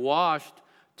 having washed,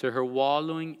 to her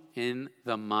wallowing in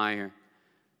the mire.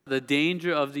 The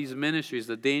danger of these ministries,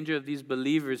 the danger of these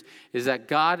believers is that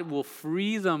God will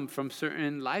free them from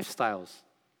certain lifestyles.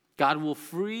 God will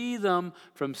free them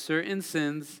from certain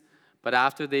sins, but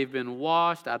after they've been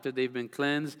washed, after they've been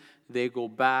cleansed, they go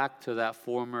back to that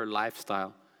former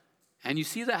lifestyle. And you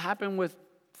see that happen with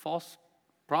false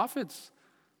prophets,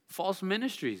 false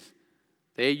ministries.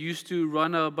 They used to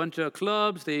run a bunch of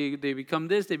clubs. They become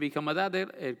this, they become that.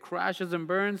 It crashes and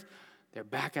burns. They're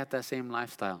back at that same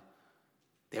lifestyle.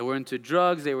 They were into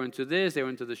drugs. They were into this. They were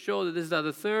into the show, this, that,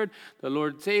 the third. The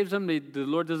Lord saves them. The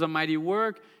Lord does a mighty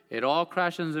work. It all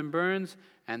crashes and burns,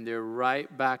 and they're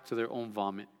right back to their own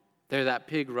vomit. They're that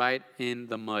pig right in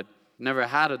the mud. Never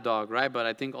had a dog, right? But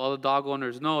I think all the dog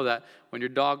owners know that when your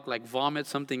dog vomits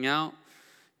something out,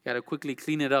 you got to quickly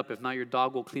clean it up. If not, your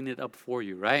dog will clean it up for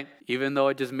you, right? Even though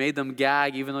it just made them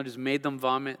gag, even though it just made them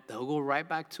vomit, they'll go right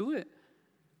back to it.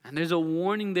 And there's a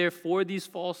warning there for these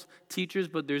false teachers,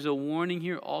 but there's a warning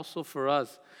here also for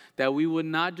us that we would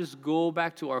not just go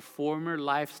back to our former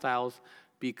lifestyles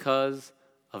because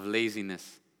of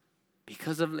laziness.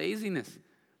 Because of laziness.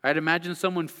 Right? Imagine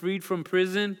someone freed from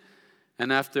prison,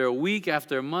 and after a week,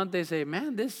 after a month, they say,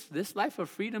 man, this life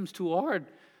of freedom's too hard.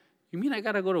 You mean I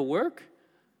got to go to work?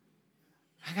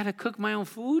 I got to cook my own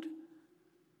food?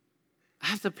 I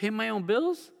have to pay my own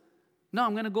bills? No,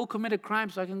 I'm going to go commit a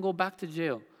crime so I can go back to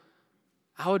jail.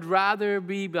 I would rather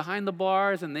be behind the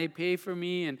bars and they pay for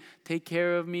me and take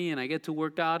care of me and I get to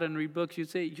work out and read books. You'd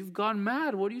say, you've gone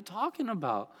mad. What are you talking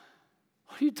about?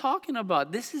 What are you talking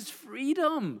about? This is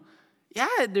freedom. Yeah,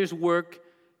 there's work.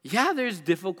 Yeah, there's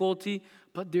difficulty,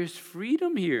 but there's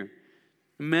freedom here.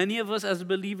 Many of us as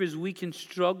believers, we can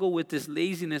struggle with this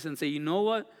laziness and say, you know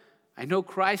what? I know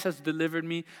Christ has delivered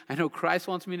me. I know Christ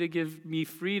wants me to give me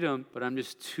freedom, but I'm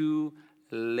just too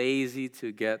lazy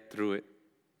to get through it.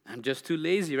 I'm just too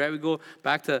lazy, right? We go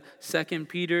back to 2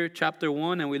 Peter chapter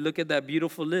 1 and we look at that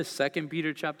beautiful list. 2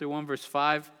 Peter chapter 1 verse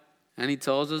 5. And he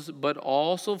tells us, but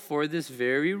also for this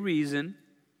very reason,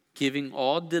 giving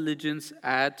all diligence,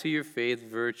 add to your faith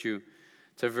virtue.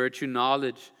 To virtue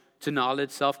knowledge. To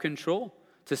knowledge self-control.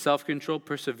 To self-control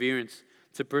perseverance.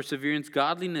 To perseverance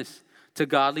godliness. To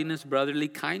godliness brotherly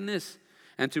kindness.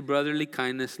 And to brotherly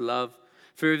kindness love.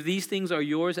 For if these things are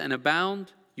yours and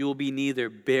abound, you will be neither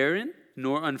barren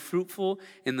nor unfruitful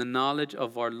in the knowledge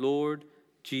of our Lord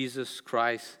Jesus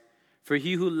Christ. For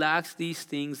he who lacks these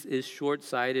things is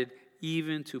short-sighted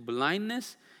even to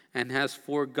blindness, and has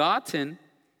forgotten,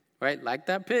 right, like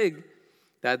that pig,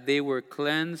 that they were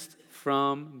cleansed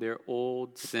from their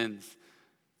old sins.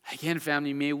 Again,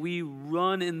 family, may we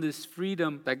run in this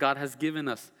freedom that God has given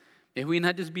us. May we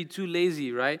not just be too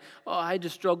lazy, right? Oh, I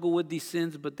just struggle with these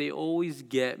sins, but they always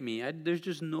get me. There's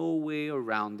just no way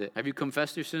around it. Have you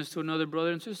confessed your sins to another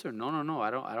brother and sister? No. I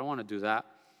don't want to do that.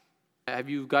 Have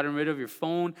you gotten rid of your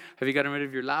phone? Have you gotten rid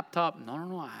of your laptop?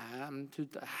 No.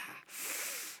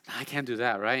 I can't do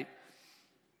that, right?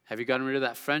 Have you gotten rid of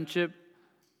that friendship?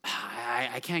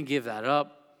 I can't give that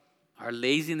up. Our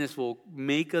laziness will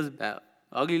make us that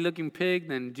ugly-looking pig.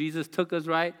 Then Jesus took us,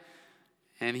 right?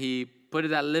 And he put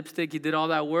that lipstick, he did all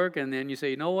that work, and then you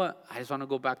say, you know what? I just want to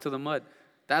go back to the mud.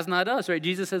 That's not us, right?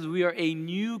 Jesus says we are a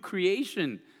new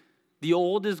creation. The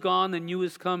old is gone, the new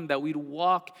is come, that we'd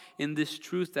walk in this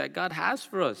truth that God has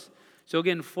for us. So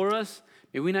again, for us,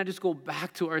 may we not just go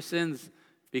back to our sins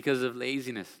because of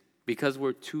laziness, because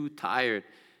we're too tired.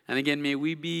 And again, may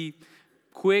we be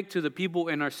quick to the people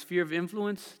in our sphere of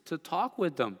influence to talk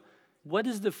with them. What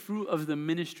is the fruit of the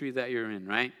ministry that you're in,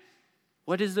 right?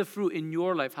 What is the fruit in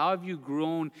your life? How have you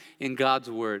grown in God's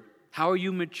word? How are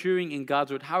you maturing in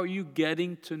God's word? How are you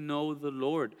getting to know the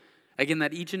Lord? Again,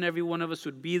 that each and every one of us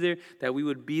would be there, that we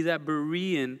would be that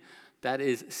Berean that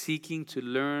is seeking to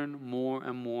learn more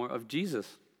and more of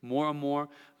Jesus, more and more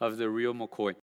of the real McCoy.